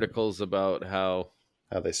articles about how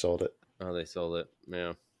they sold it. How they sold it,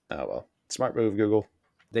 yeah. Oh, well. Smart move, Google.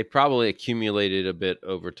 They probably accumulated a bit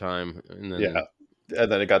over time. And then,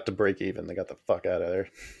 and then it got to break even. They got the fuck out of there.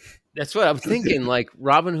 That's what I'm thinking. Like,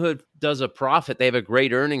 Robinhood does a profit. They have a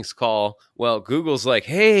great earnings call. Well, Google's like,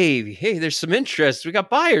 hey, there's some interest. We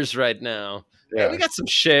got buyers right now. Yeah. Hey, we got some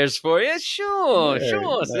shares for you. Sure.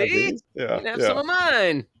 See? You can have some of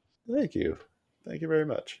mine. Thank you very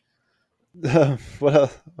much.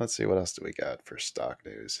 Let's see. What else do we got for stock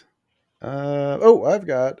news? I've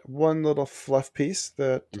got one little fluff piece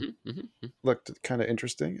that looked kind of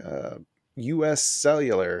interesting. U.S.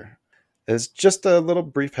 Cellular is just a little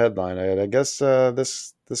brief headline. I guess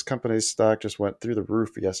this company's stock just went through the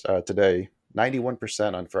roof today,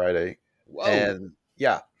 91% on Friday. Whoa. And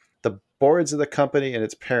the boards of the company and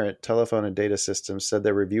its parent, Telephone and Data Systems, said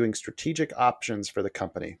they're reviewing strategic options for the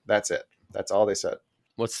company. That's it. That's all they said.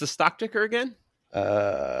 What's the stock ticker again?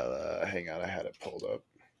 Hang on, I had it pulled up.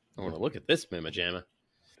 I want to look at this mamma jamma.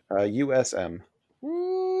 USM.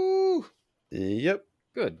 Woo! Yep.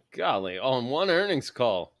 Good golly, on one earnings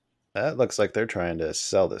call. That looks like they're trying to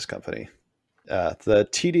sell this company. The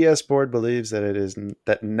TDS board believes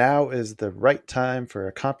that now is the right time for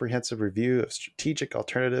a comprehensive review of strategic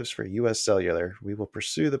alternatives for U.S. Cellular. We will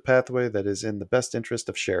pursue the pathway that is in the best interest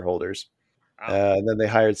of shareholders. And then they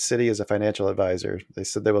hired Citi as a financial advisor. They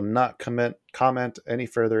said they will not comment any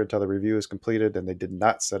further until the review is completed, and they did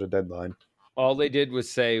not set a deadline. All they did was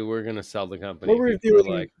say, we're going to sell the company.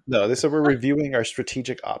 No, they said we're reviewing our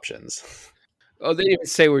strategic options. Oh, they didn't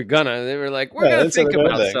say we're gonna. They were like, we're going to think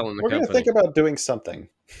about selling the company. We're going to think about doing something.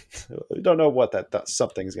 We don't know what that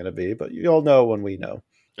something's going to be, but you all know when we know.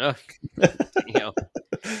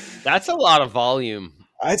 That's a lot of volume.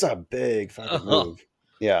 It's a big fucking move.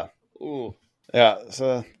 Yeah. Ooh. Yeah,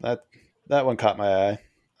 so that one caught my eye.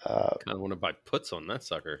 Kind of want to buy puts on that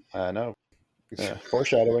sucker. I know. Yeah,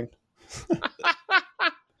 foreshadowing. You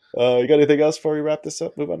got anything else before we wrap this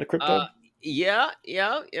up? Move on to crypto. Yep.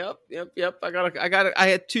 I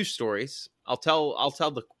had two stories. I'll tell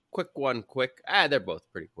the quick one quick. They're both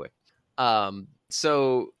pretty quick.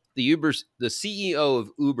 So the CEO of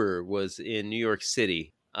Uber was in New York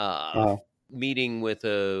City, meeting with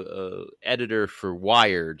a editor for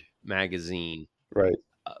Wired magazine, right,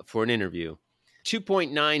 for an interview.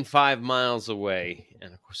 2.95 miles away,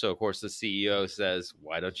 and so of course the CEO says,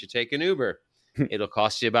 "Why don't you take an Uber? It'll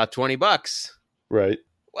cost you about $20." Right.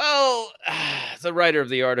 Well, the writer of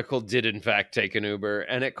the article did in fact take an Uber,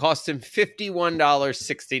 and it cost him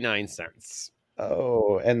 $51.69.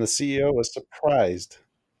 Oh, and the CEO was surprised.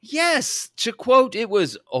 Yes, to quote, it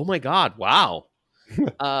was, "Oh my God, wow."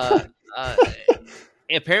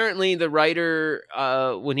 Apparently, the writer,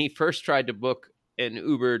 when he first tried to book an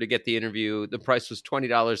Uber to get the interview, the price was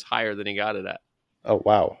 $20 higher than he got it at. Oh,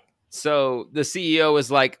 wow. So the CEO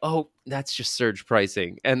was like, "Oh, that's just surge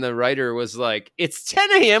pricing." And the writer was like, "It's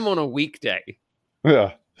 10 a.m. on a weekday."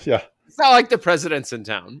 Yeah. It's not like the president's in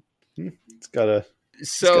town. It's got to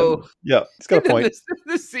So Yeah, it's got a and then point.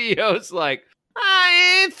 the CEO's like,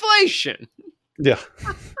 inflation. Yeah.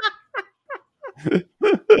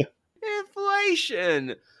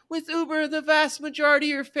 Inflation. With Uber, the vast majority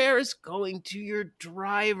of your fare is going to your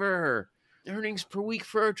driver. Earnings per week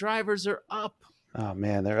for our drivers are up. Oh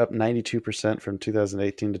man, they're up 92% from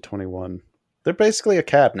 2018 to 21. They're basically a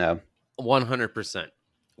cab now. 100%.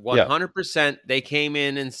 100%. They came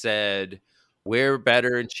in and said, we're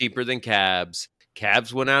better and cheaper than cabs.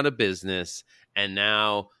 Cabs went out of business, and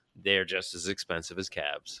now they're just as expensive as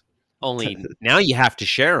cabs. Only now you have to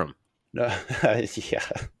share them. No, yeah.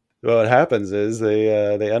 Well, what happens is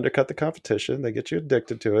they undercut the competition, they get you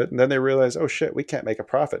addicted to it, and then they realize, oh shit, we can't make a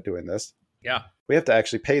profit doing this. Yeah. We have to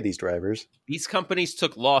actually pay these drivers. These companies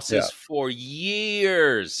took losses for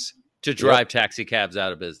years to drive taxi cabs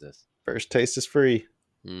out of business. First taste is free.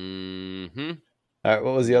 Mm-hmm. All right,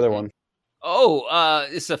 what was the other one? Oh,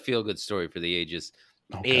 it's a feel-good story for the ages.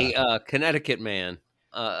 Okay. A Connecticut man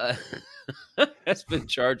has been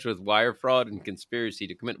charged with wire fraud and conspiracy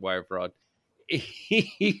to commit wire fraud.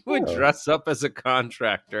 He would dress up as a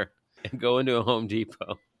contractor and go into a Home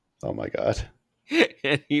Depot. Oh my God.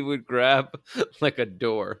 And he would grab like a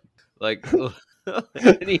door, and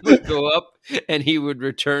he would go up and he would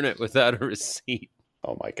return it without a receipt.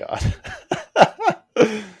 Oh my God.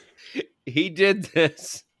 He did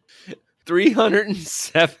this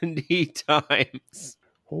 370 times.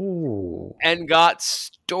 Ooh. And got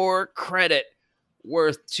store credit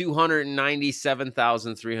worth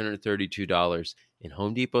 $297,332 in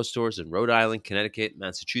Home Depot stores in Rhode Island, Connecticut,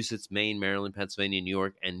 Massachusetts, Maine, Maryland, Pennsylvania, New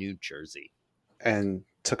York, and New Jersey. And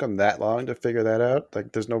took them that long to figure that out?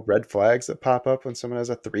 Like, there's no red flags that pop up when someone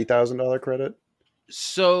has a $3,000 credit?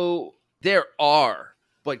 So there are,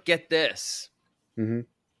 but get this. Mm-hmm.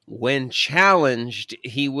 When challenged,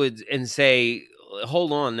 he would say,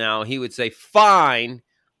 hold on now. He would say, fine,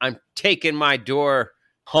 I'm taking my door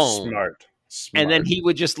home. Smart. And then he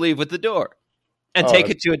would just leave with the door and take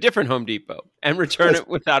it to a different Home Depot and return it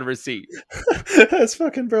without a receipt. That's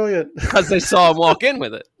fucking brilliant. Because they saw him walk in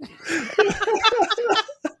with it.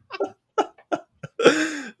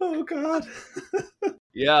 Oh, God.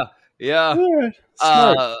 Yeah. Yeah. Right.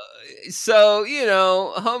 Smart. So,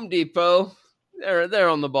 Home Depot, they're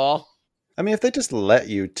on the ball. I mean, if they just let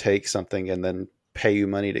you take something and then pay you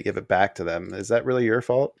money to give it back to them, is that really your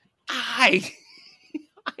fault? I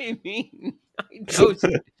mean,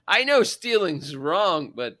 I know stealing's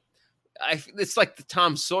wrong, but it's like the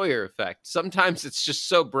Tom Sawyer effect. Sometimes it's just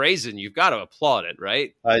so brazen, you've got to applaud it,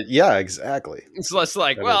 right? Yeah, exactly. It's less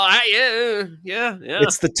like, yeah.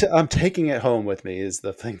 It's I'm taking it home with me is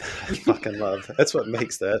the thing that I fucking love. That's what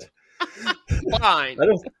makes that. Fine.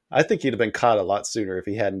 I think he'd have been caught a lot sooner if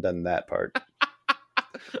he hadn't done that part.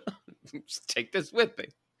 Just take this with me.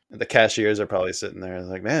 The cashiers are probably sitting there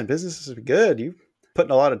like, man, business is good. You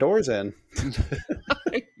putting a lot of doors in.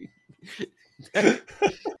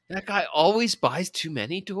 That guy always buys too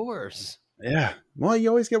many doors. Yeah. Well, you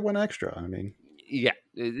always get one extra. I mean, yeah,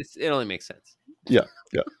 it only makes sense. Yeah.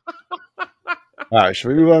 All right. Should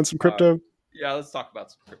we move on to some crypto? Yeah, let's talk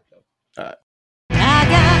about some crypto. All right. I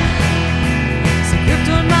got some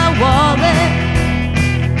crypto in my wallet,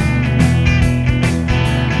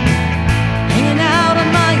 hanging out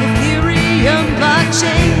on my Ethereum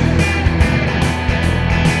blockchain.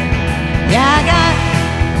 Yeah, I got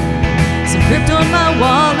some crypto in my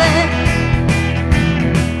wallet,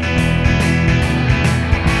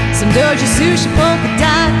 some Doja, Sushi, Polka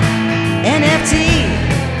Dot, NFT,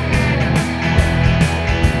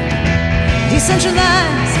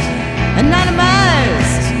 decentralized,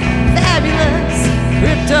 anonymized, fabulous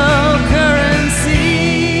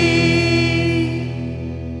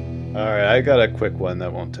cryptocurrency. All right, I got a quick one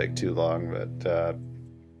that won't take too long, but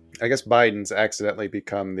I guess Biden's accidentally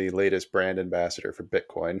become the latest brand ambassador for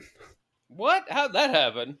Bitcoin. What? How'd that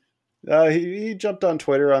happen? He jumped on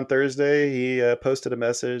Twitter on Thursday. He posted a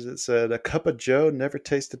message that said, "A cup of Joe never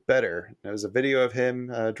tasted better." It was a video of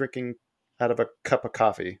him drinking out of a cup of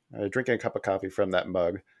coffee, drinking a cup of coffee from that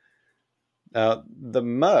mug. Now, the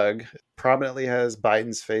mug prominently has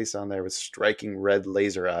Biden's face on there with striking red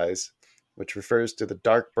laser eyes, which refers to the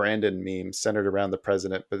Dark Brandon meme centered around the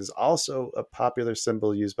president, but is also a popular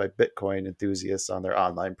symbol used by Bitcoin enthusiasts on their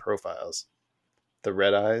online profiles. The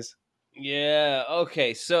red eyes. Yeah.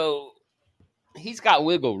 Okay. So he's got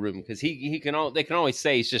wiggle room because they can always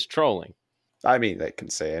say he's just trolling. I mean, they can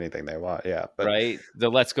say anything they want, yeah. But right? The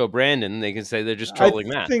Let's Go Brandon, they can say they're just trolling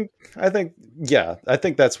Matt. I think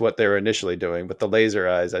that's what they were initially doing. But the laser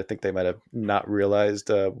eyes, I think they might have not realized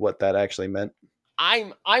what that actually meant.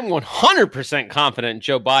 I'm 100% confident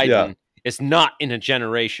Joe Biden is not in a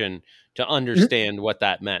generation to understand what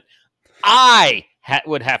that meant. I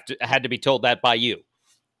would have had to be told that by you.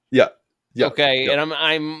 Yeah. Okay, yeah. and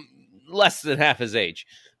I'm less than half his age.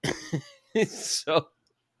 So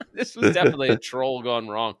this was definitely a troll gone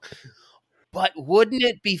wrong. But wouldn't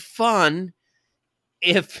it be fun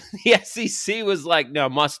if the SEC was like, no,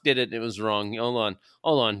 Musk did it and it was wrong. Hold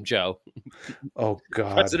on, Joe. Oh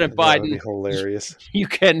God, President that would Biden, be hilarious. you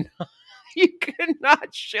cannot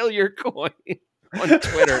shill your coin on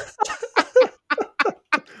Twitter.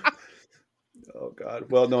 Oh God,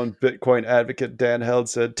 well-known Bitcoin advocate Dan Held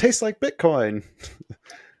said, "Tastes like Bitcoin."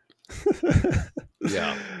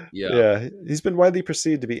 Yeah. He's been widely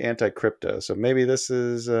perceived to be anti-crypto, so maybe this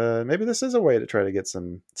is a way to try to get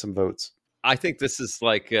some votes. I think this is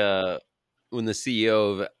like when the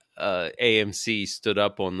CEO of AMC stood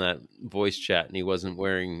up on that voice chat and he wasn't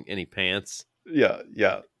wearing any pants. Yeah.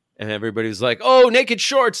 And everybody was like, "Oh, naked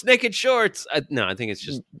shorts, naked shorts." No, I think it's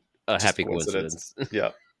just a happy coincidence.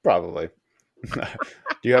 Yeah, probably. Do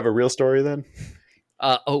you have a real story then?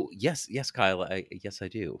 Yes, Kyle. Yes, I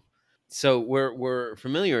do. So we're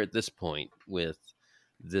familiar at this point with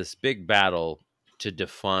this big battle to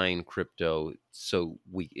define crypto, so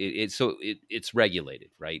it's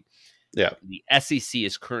regulated, right? Yeah. The SEC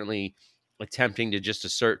is currently attempting to just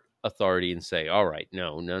assert authority and say, "All right,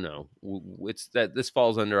 no, it's that this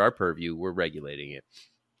falls under our purview. We're regulating it."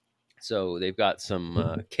 So they've got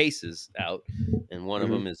some cases out, and one of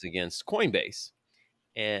them is against Coinbase,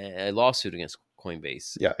 and a lawsuit against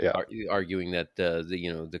Coinbase, arguing that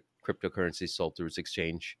the cryptocurrencies sold through its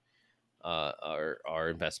exchange are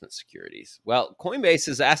investment securities. Well, Coinbase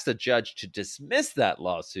has asked the judge to dismiss that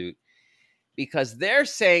lawsuit because they're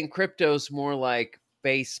saying crypto's more like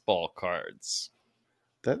baseball cards.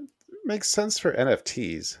 That makes sense for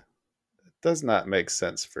NFTs. It does not make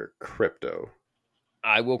sense for crypto.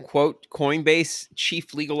 I will quote Coinbase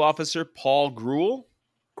Chief Legal Officer Paul Grewal.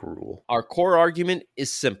 Our core argument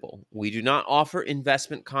is simple. We do not offer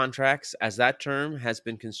investment contracts, as that term has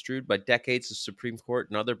been construed by decades of Supreme Court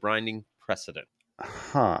and other binding precedent.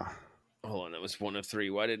 Huh. Hold on, that was one of three.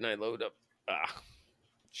 Why didn't I load up?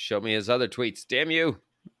 Show me his other tweets. Damn you.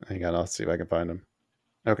 Hang on, I'll see if I can find them.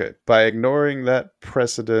 Okay. By ignoring that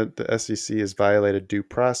precedent, the SEC has violated due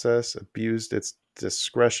process, abused its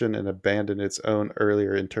discretion, and abandoned its own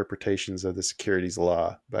earlier interpretations of the securities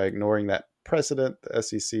law. By ignoring that precedent, the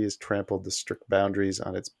SEC has trampled the strict boundaries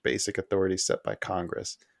on its basic authority set by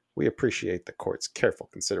Congress. We appreciate the court's careful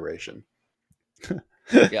consideration.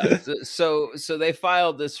 Yeah, so they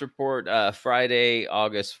filed this report Friday,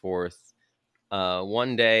 August 4th,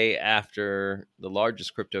 one day after the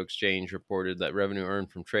largest crypto exchange reported that revenue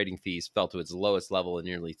earned from trading fees fell to its lowest level in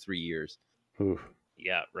nearly 3 years. Ooh.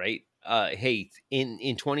 Yeah, right. Hey,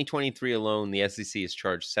 in 2023 alone, the SEC has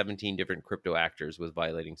charged 17 different crypto actors with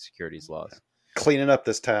violating securities laws. Cleaning up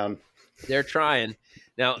this town. They're trying.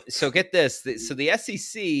 Now, so get this. So the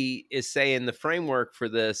SEC is saying the framework for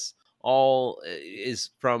this all is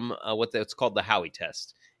from what's called the Howey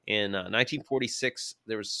test. In 1946,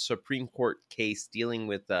 there was a Supreme Court case dealing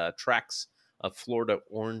with tracts of Florida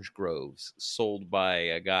orange groves sold by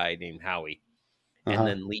a guy named Howey. And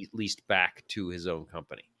then leased back to his own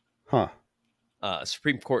company. Huh.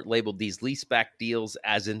 Supreme Court labeled these leaseback deals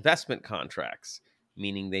as investment contracts,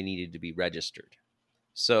 meaning they needed to be registered.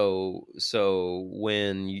 So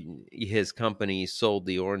when his company sold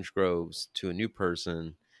the orange groves to a new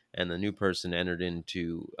person, and the new person entered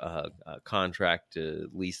into a contract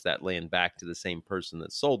to lease that land back to the same person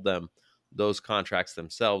that sold them, those contracts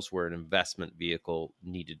themselves were an investment vehicle,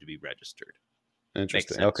 needed to be registered.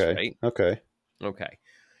 Interesting. Makes sense, Okay. right? Okay.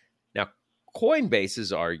 Now, Coinbase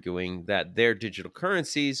is arguing that their digital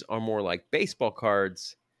currencies are more like baseball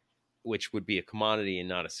cards, which would be a commodity and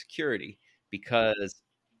not a security, because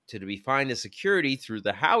to be defined as security through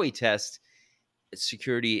the Howey test,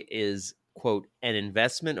 security is, quote, an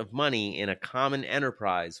investment of money in a common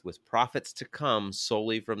enterprise with profits to come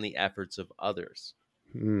solely from the efforts of others.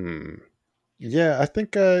 Yeah, I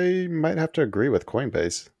think I might have to agree with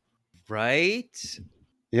Coinbase. Right?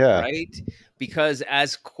 Yeah. Right? Because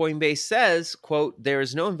as Coinbase says, quote, there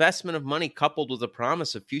is no investment of money coupled with a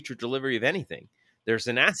promise of future delivery of anything. There's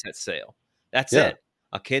an asset sale. That's it.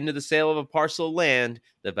 Akin to the sale of a parcel of land,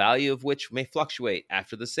 the value of which may fluctuate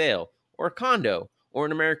after the sale, or a condo, or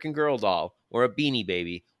an American Girl doll, or a Beanie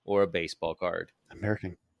Baby, or a baseball card.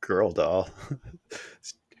 American Girl doll.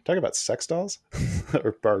 Talking about sex dolls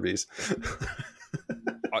or Barbies?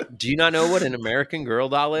 Do you not know what an American Girl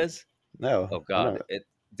doll is? No. Oh God,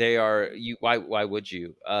 they are. You? Why would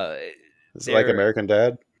you? Is it like American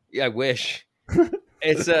Dad? Yeah, I wish.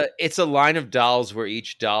 It's a line of dolls where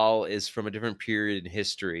each doll is from a different period in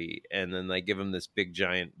history, and then they give them this big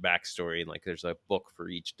giant backstory, and like there's a book for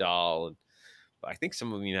each doll, and I think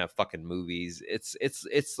some of them even have fucking movies.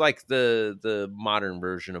 It's like the modern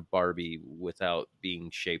version of Barbie without being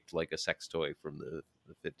shaped like a sex toy from the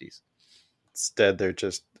 50s. Instead, they're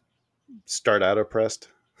just start out oppressed.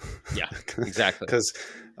 Yeah, exactly. Because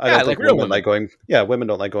I don't think like real women women. like going. Yeah, women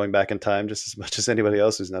don't like going back in time just as much as anybody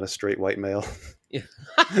else who's not a straight white male. Yeah.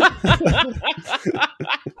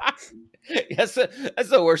 that's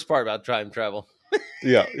the worst part about time travel.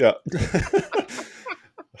 Yeah.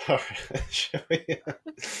 All right. Shall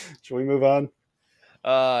we move on?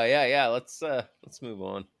 Yeah. Let's move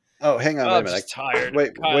on. Oh, hang on. Oh, Wait a I'm minute. just tired.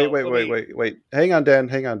 Wait. Kyle, Wait. Hang on, Dan.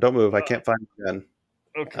 Hang on. Don't move. I can't find it again.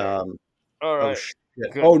 Okay. Um, All oh right. shit.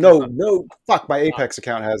 Good, Oh good. no. Fuck. My Apex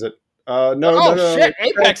account has it. No. Oh No. shit!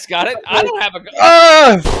 Apex got it. I don't have a.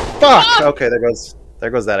 Ah, fuck. Okay, there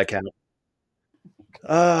goes that account.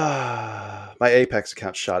 My Apex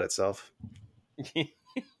account shot itself.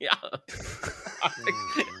 Yeah.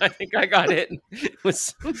 I think I got hit with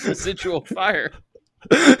some residual fire.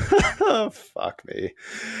 Fuck me.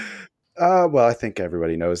 Well, I think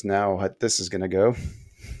everybody knows now how this is gonna go.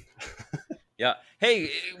 Yeah.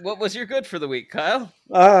 Hey, what was your good for the week, Kyle?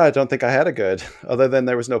 I don't think I had a good, other than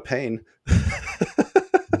there was no pain.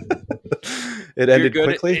 It ended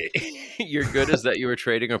quickly. Your good is that you were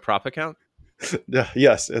trading a prop account?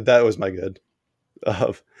 Yes, that was my good.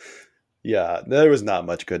 Yeah, there was not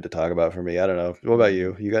much good to talk about for me. I don't know. What about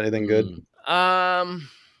you? You got anything good? I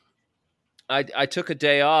took a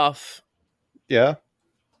day off. Yeah,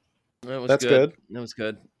 That's good. That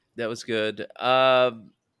was good.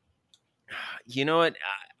 You know what?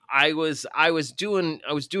 I was doing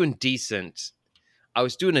decent. I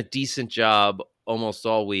was doing a decent job almost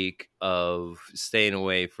all week of staying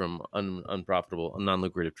away from unprofitable,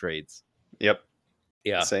 non-lucrative trades. Yep.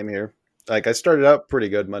 Yeah. Same here. Like I started out pretty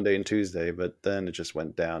good Monday and Tuesday, but then it just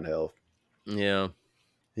went downhill. Yeah.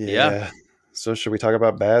 So should we talk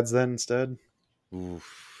about bads then instead?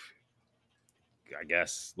 Oof. I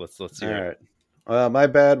guess let's hear All it. right. Well, my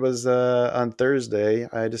bad was on Thursday.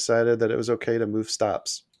 I decided that it was okay to move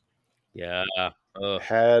stops. Yeah.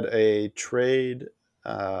 Had a trade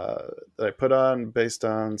that I put on based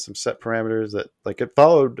on some set parameters that like it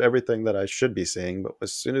followed everything that I should be seeing, but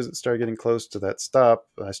as soon as it started getting close to that stop,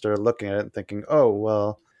 I started looking at it and thinking, oh,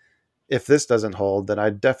 well, if this doesn't hold, then I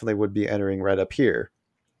definitely would be entering right up here.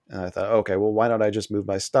 And I thought, okay, well, why don't I just move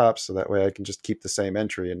my stops so that way I can just keep the same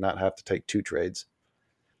entry and not have to take two trades.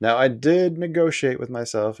 Now, I did negotiate with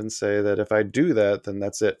myself and say that if I do that, then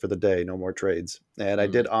that's it for the day, no more trades. And I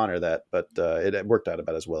did honor that, but it worked out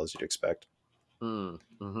about as well as you'd expect.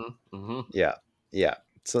 Yeah.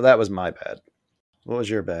 So that was my bad. What was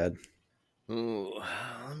your bad? Ooh,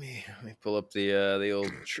 let me pull up the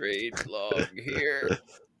old trade log here.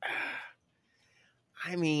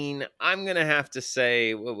 I mean, I'm gonna have to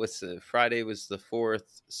say, what was the Friday was the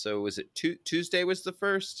 4th, so was it Tuesday was the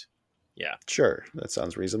 1st? Yeah, Sure, that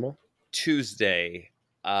sounds reasonable. Tuesday,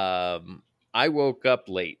 I woke up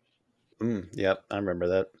late. Yep, I remember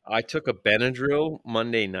that. I took a Benadryl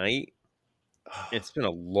Monday night. It's been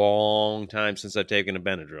a long time since I've taken a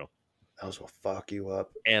Benadryl. Those will fuck you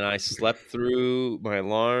up. And I slept through my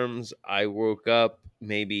alarms. I woke up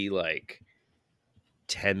maybe like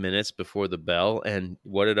 10 minutes before the bell. And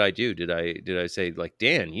what did I do? Did I say like,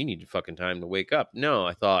 Dan, you need fucking time to wake up? No,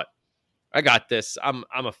 I thought, I got this. I'm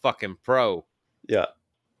a fucking pro. Yeah.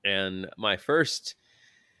 And my first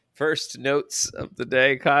notes of the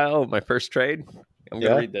day, Kyle, my first trade. I'm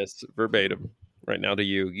gonna read this verbatim right now to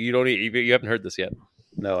you. You haven't heard this yet.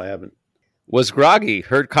 No, I haven't. Was groggy.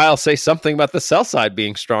 Heard Kyle say something about the sell side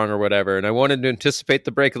being strong or whatever, and I wanted to anticipate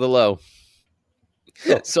the break of the low.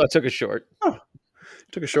 So I took a short.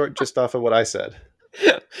 Took a short just off of what I said.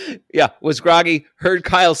 Yeah, was groggy. Heard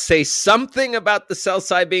Kyle say something about the sell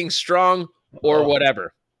side being strong or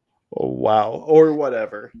whatever. Oh, wow. Or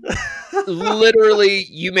whatever. Literally,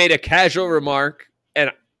 you made a casual remark,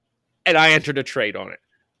 and I entered a trade on it.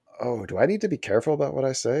 Oh, do I need to be careful about what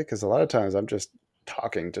I say? Because a lot of times I'm just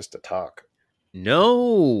talking just to talk.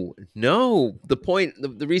 No.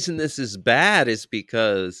 The reason this is bad is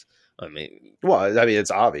because,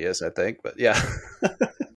 it's obvious, I think, but yeah.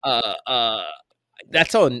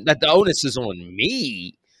 The onus is on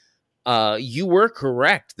me. You were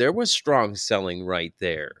correct. There was strong selling right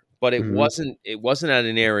there, but it wasn't at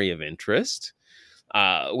an area of interest.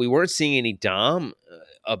 We weren't seeing any DOM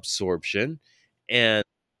absorption, and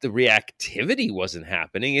the reactivity wasn't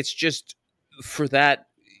happening. It's just for that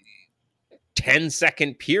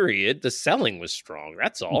 10-second period, the selling was strong.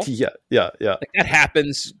 That's all. Yeah. Like, that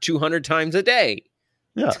happens 200 times a day.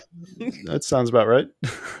 Yeah. That sounds about right.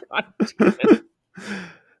 God damn it.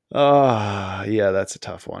 Yeah, that's a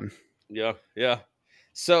tough one. Yeah.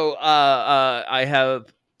 So I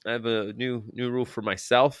have a new rule for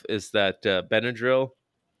myself is that Benadryl.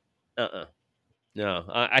 No,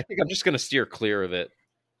 I think I'm just going to steer clear of it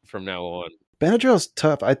from now on. Benadryl's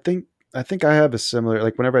tough. I think I have a similar,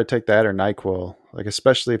 like whenever I take that or NyQuil, like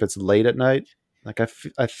especially if it's late at night, like I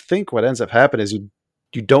think what ends up happening is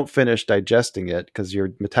you don't finish digesting it because your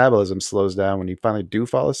metabolism slows down when you finally do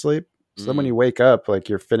fall asleep. So then when you wake up, like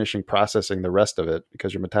you're finishing processing the rest of it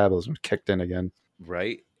because your metabolism kicked in again.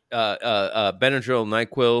 Right. Benadryl,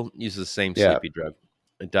 NyQuil uses the same sleepy drug,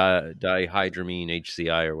 dihydramine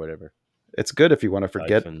HCI or whatever. It's good if you want to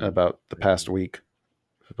forget about the past week,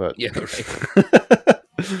 but yeah,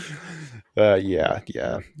 right.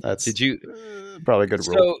 Yeah. That's probably a good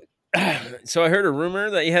rule. So I heard a rumor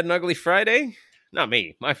that you had an ugly Friday. Not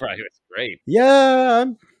me. My Friday was great. Yeah,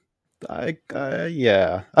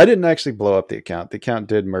 I didn't actually blow up the account. The account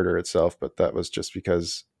did murder itself, but that was just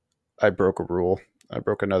because I broke a rule. I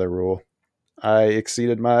broke another rule. I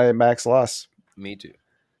exceeded my max loss. Me too.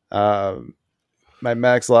 My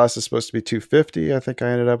max loss is supposed to be 250. I think I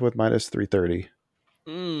ended up with minus 330.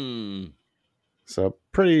 So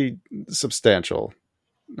pretty substantial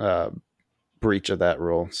breach of that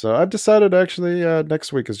rule. So I've decided actually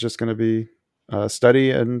next week is just going to be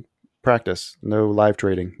study and practice. No live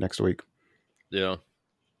trading next week. Yeah,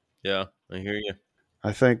 I hear you.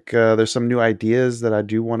 I think there's some new ideas that I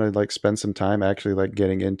do want to like spend some time actually like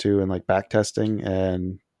getting into and like back testing.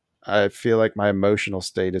 And I feel like my emotional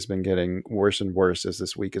state has been getting worse and worse as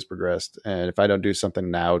this week has progressed. And if I don't do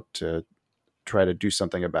something now to try to do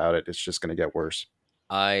something about it, it's just going to get worse.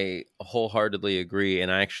 I wholeheartedly agree.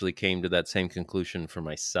 And I actually came to that same conclusion for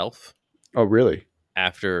myself. Oh, really?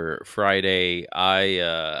 After Friday,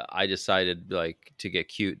 I decided like to get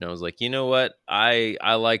cute. And I was like, you know what? I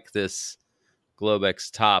like this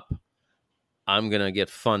Globex top. I'm going to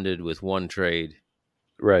get funded with one trade.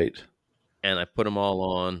 Right. And I put them all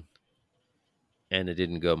on. And it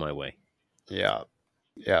didn't go my way. Yeah.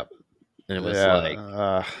 And it was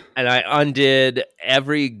and I undid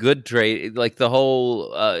every good trade, like the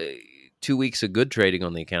whole 2 weeks of good trading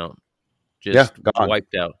on the account. Just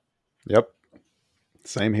wiped out. Yep.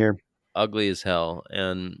 Same here. Ugly as hell.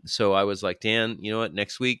 And so I was like, Dan, you know what?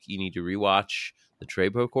 Next week you need to rewatch the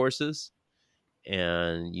Trade Pro courses,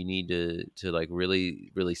 and you need to like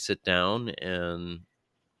really, really sit down and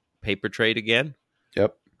paper trade again.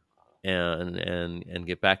 Yep. And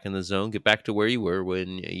get back in the zone, get back to where you were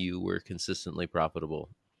when you were consistently profitable.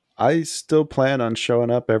 I still plan on showing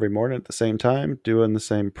up every morning at the same time, doing the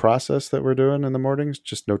same process that we're doing in the mornings,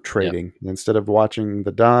 just no trading. Yep. Instead of watching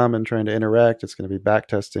the DOM and trying to interact, it's going to be back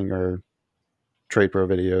testing or Trade Pro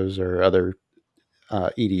videos or other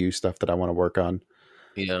EDU stuff that I want to work on.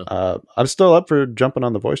 Yeah. I'm still up for jumping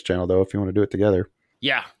on the voice channel, though, if you want to do it together.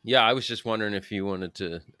 Yeah. I was just wondering if you wanted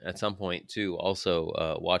to, at some point, too,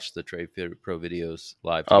 also watch the Trade Pro videos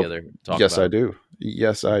live together. Yes, I do.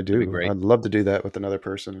 Yes, I do. I'd love to do that with another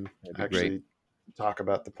person and actually talk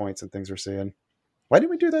about the points and things we're seeing. Why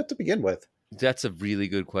didn't we do that to begin with? That's a really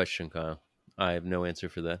good question, Kyle. I have no answer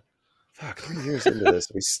for that. Fuck, 3 years into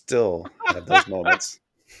this, we still have those moments.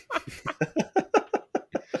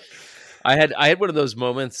 I had one of those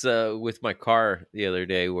moments with my car the other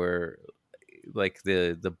day where like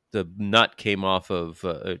the nut came off of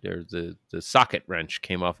or the socket wrench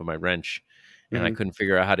came off of my wrench, and I couldn't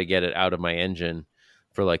figure out how to get it out of my engine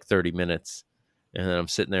for like 30 minutes. And then I'm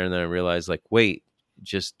sitting there and then I realized like, wait,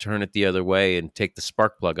 just turn it the other way and take the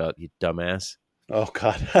spark plug out, you dumbass. Oh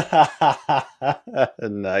God.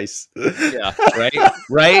 Nice. Yeah.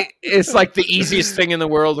 Right. It's like the easiest thing in the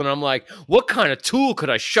world. And I'm like, what kind of tool could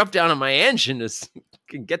I shove down on my engine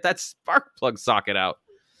to get that spark plug socket out?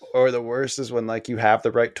 Or the worst is when like you have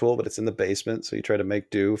the right tool, but it's in the basement. So you try to make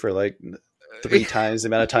do for like 3 times the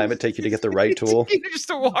amount of time it takes you to get the right tool. Just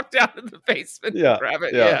to walk down to the basement and grab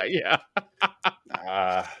it. Yeah.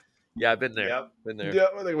 Yeah, I've been there. Yep. Been there. Yeah,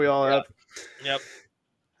 I think we all have. Yep.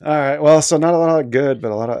 All right. Well, so not a lot of good,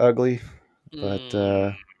 but a lot of ugly. But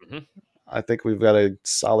I think we've got a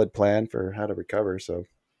solid plan for how to recover. So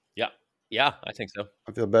yeah, I think so.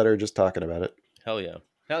 I feel better just talking about it. Hell yeah.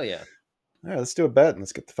 All right, let's do a bet and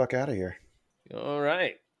let's get the fuck out of here. All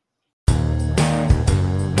right.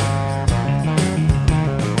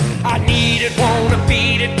 I need it, wanna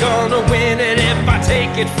beat it, gonna win it if I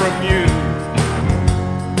take it from you.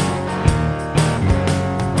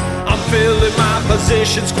 I'm filling my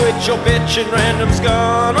positions, quit your bitching, random's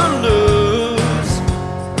gonna lose.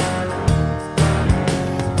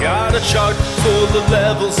 Got a chart full of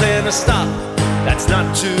levels and a stop that's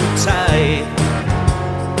not too tight.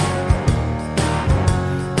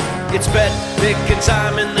 It's bet picking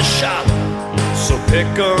time in the shop, so pick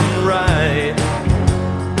 'em right.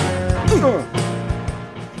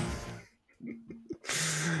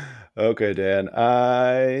 Okay, Dan.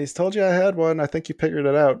 I told you I had one. I think you figured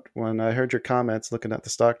it out when I heard your comments looking at the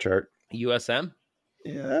stock chart. USM?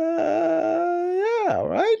 Yeah,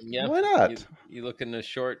 right? Yeah. Why not? You looking to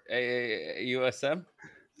short USM?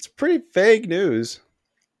 It's pretty vague news.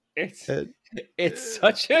 It's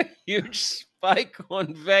such a huge spike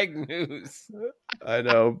on vague news. I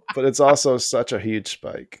know, but it's also such a huge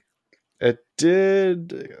spike. It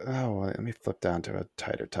did. Oh, let me flip down to a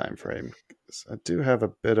tighter time frame. I do have a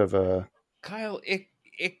bit of a. Kyle, it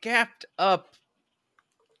gapped up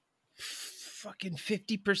fucking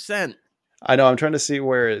 50%. I know. I'm trying to see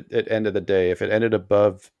where it ended the day. If it ended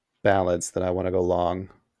above balance, then I want to go long.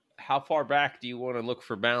 How far back do you want to look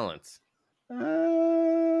for balance?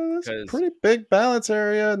 That's a pretty big balance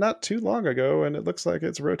area not too long ago, and it looks like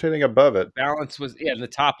it's rotating above it. Balance was, and the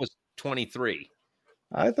top was 23.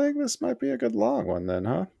 I think this might be a good long one then,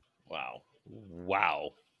 huh? Wow.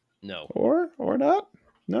 No. Or not?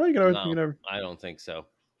 No, you're gonna. I don't think so.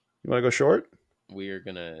 You want to go short? We are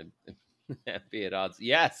gonna be at odds.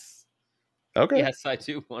 Yes. Okay. Yes, I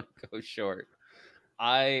do want to go short.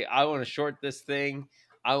 I want to short this thing.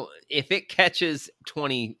 If it catches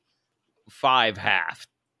 25 half,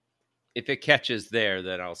 if it catches there,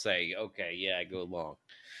 then I'll say, okay, yeah, I go long.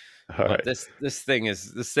 All right. This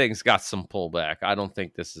thing's got some pullback. I don't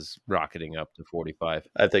think this is rocketing up to 45.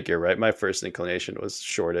 I think you're right. My first inclination was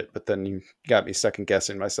short it, but then you got me second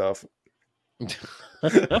guessing myself.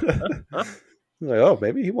 Like, oh,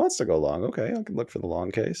 maybe he wants to go long. Okay, I can look for the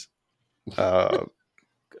long case. Good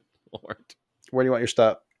Lord. Where do you want your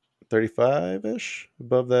stop? 35-ish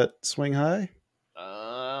above that swing high?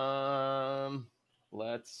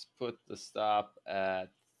 Let's put the stop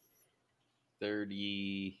at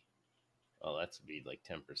 30. Oh, that's be like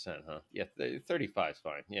 10%, huh? Yeah, 35 is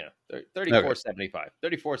fine. Yeah, 34.75.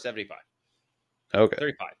 34.75.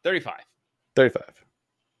 Okay. 35.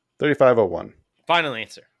 35.01. Final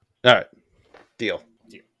answer. All right. Deal.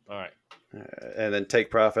 All right. And then take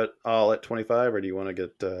profit all at 25, or do you want to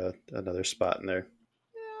get another spot in there?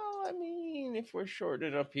 No, I mean, if we're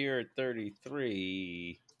shorted up here at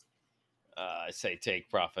 33, I say take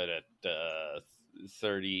profit at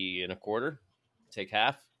 30 and a quarter. Take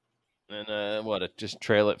half. And just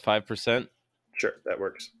trail at 5%? Sure, that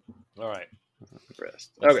works. All right.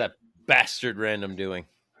 Rest. What's Okay. that bastard random doing?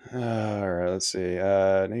 All right, let's see.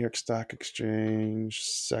 New York Stock Exchange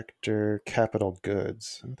sector capital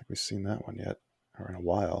goods. I don't think we've seen that one yet, or in a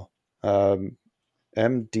while.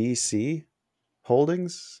 MDC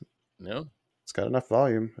Holdings. No? It's got enough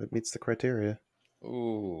volume. It meets the criteria.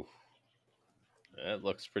 Ooh. That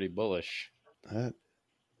looks pretty bullish. That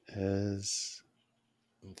is...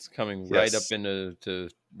 It's coming right up into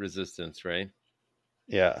resistance, right?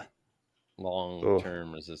 Yeah.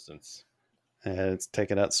 Long-term resistance. And it's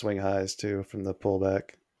taking out swing highs, too, from the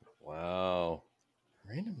pullback. Wow.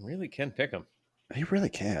 Random really can pick them. He really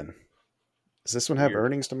can. Does this one have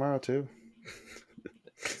earnings tomorrow, too?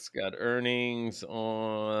 It's got earnings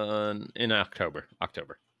in October.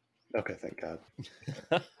 Okay, thank God.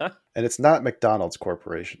 And it's not McDonald's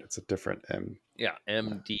Corporation. It's a different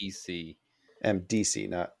MDC. MDC,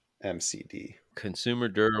 not MCD. Consumer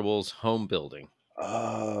Durables Home Building.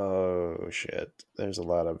 Oh, shit. There's a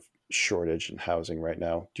lot of shortage in housing right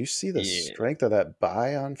now. Do you see the strength of that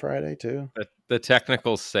buy on Friday, too? The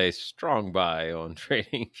technicals say strong buy on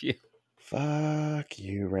TradingView. Fuck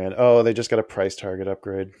you, Rand. Oh, they just got a price target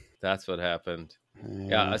upgrade. That's what happened.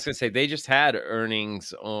 Yeah, I was going to say, they just had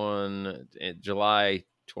earnings on July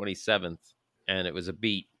 27th, and it was a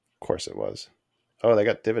beat. Of course it was. Oh, they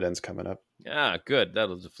got dividends coming up. Yeah, good.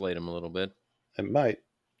 That'll deflate them a little bit. It might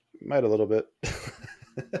a little bit.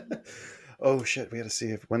 Oh shit, we got to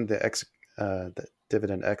see when the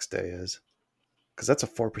dividend X day is, because that's a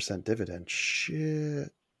 4% dividend.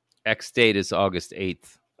 Shit. X date is August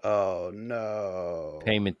 8th. Oh no.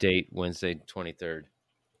 Payment date Wednesday 23rd.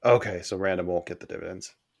 Okay, so Random won't get the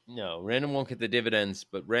dividends. No, Random won't get the dividends,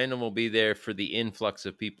 but Random will be there for the influx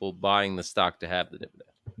of people buying the stock to have the dividend.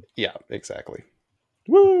 Yeah, exactly.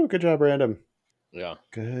 Woo! Good job, Random. Yeah.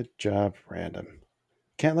 Good job, Random.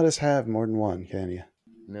 Can't let us have more than one, can you?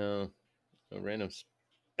 No Random's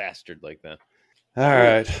bastard like that. All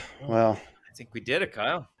right. Well, I think we did it,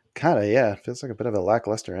 Kyle. Kind of, yeah. Feels like a bit of a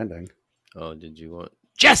lackluster ending. Oh, did you want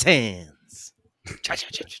jazz hands? Cha cha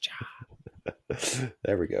cha cha cha.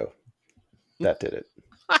 There we go. That did it.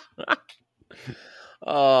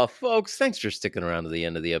 Folks, thanks for sticking around to the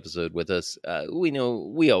end of the episode with us. We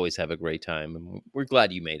know we always have a great time, and we're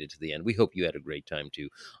glad you made it to the end. We hope you had a great time too.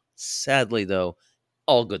 Sadly, though,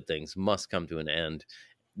 all good things must come to an end.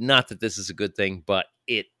 Not that this is a good thing, but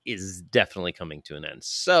it is definitely coming to an end.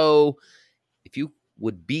 So, if you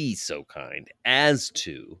would be so kind as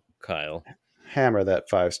to, Kyle, Hammer that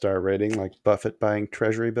 5-star rating like Buffett buying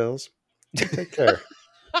treasury bills. Take care.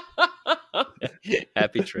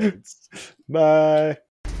 happy trades. Bye.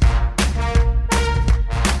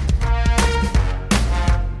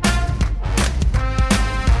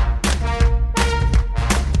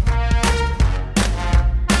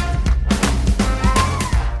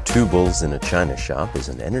 Two Bulls in a China Shop is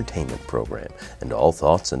an entertainment program, and all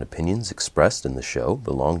thoughts and opinions expressed in the show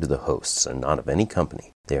belong to the hosts and not of any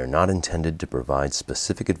company. They are not intended to provide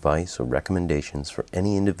specific advice or recommendations for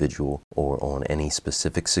any individual or on any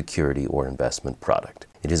specific security or investment product.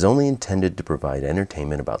 It is only intended to provide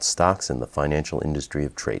entertainment about stocks in the financial industry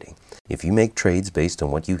of trading. If you make trades based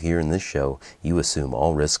on what you hear in this show, you assume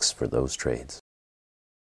all risks for those trades.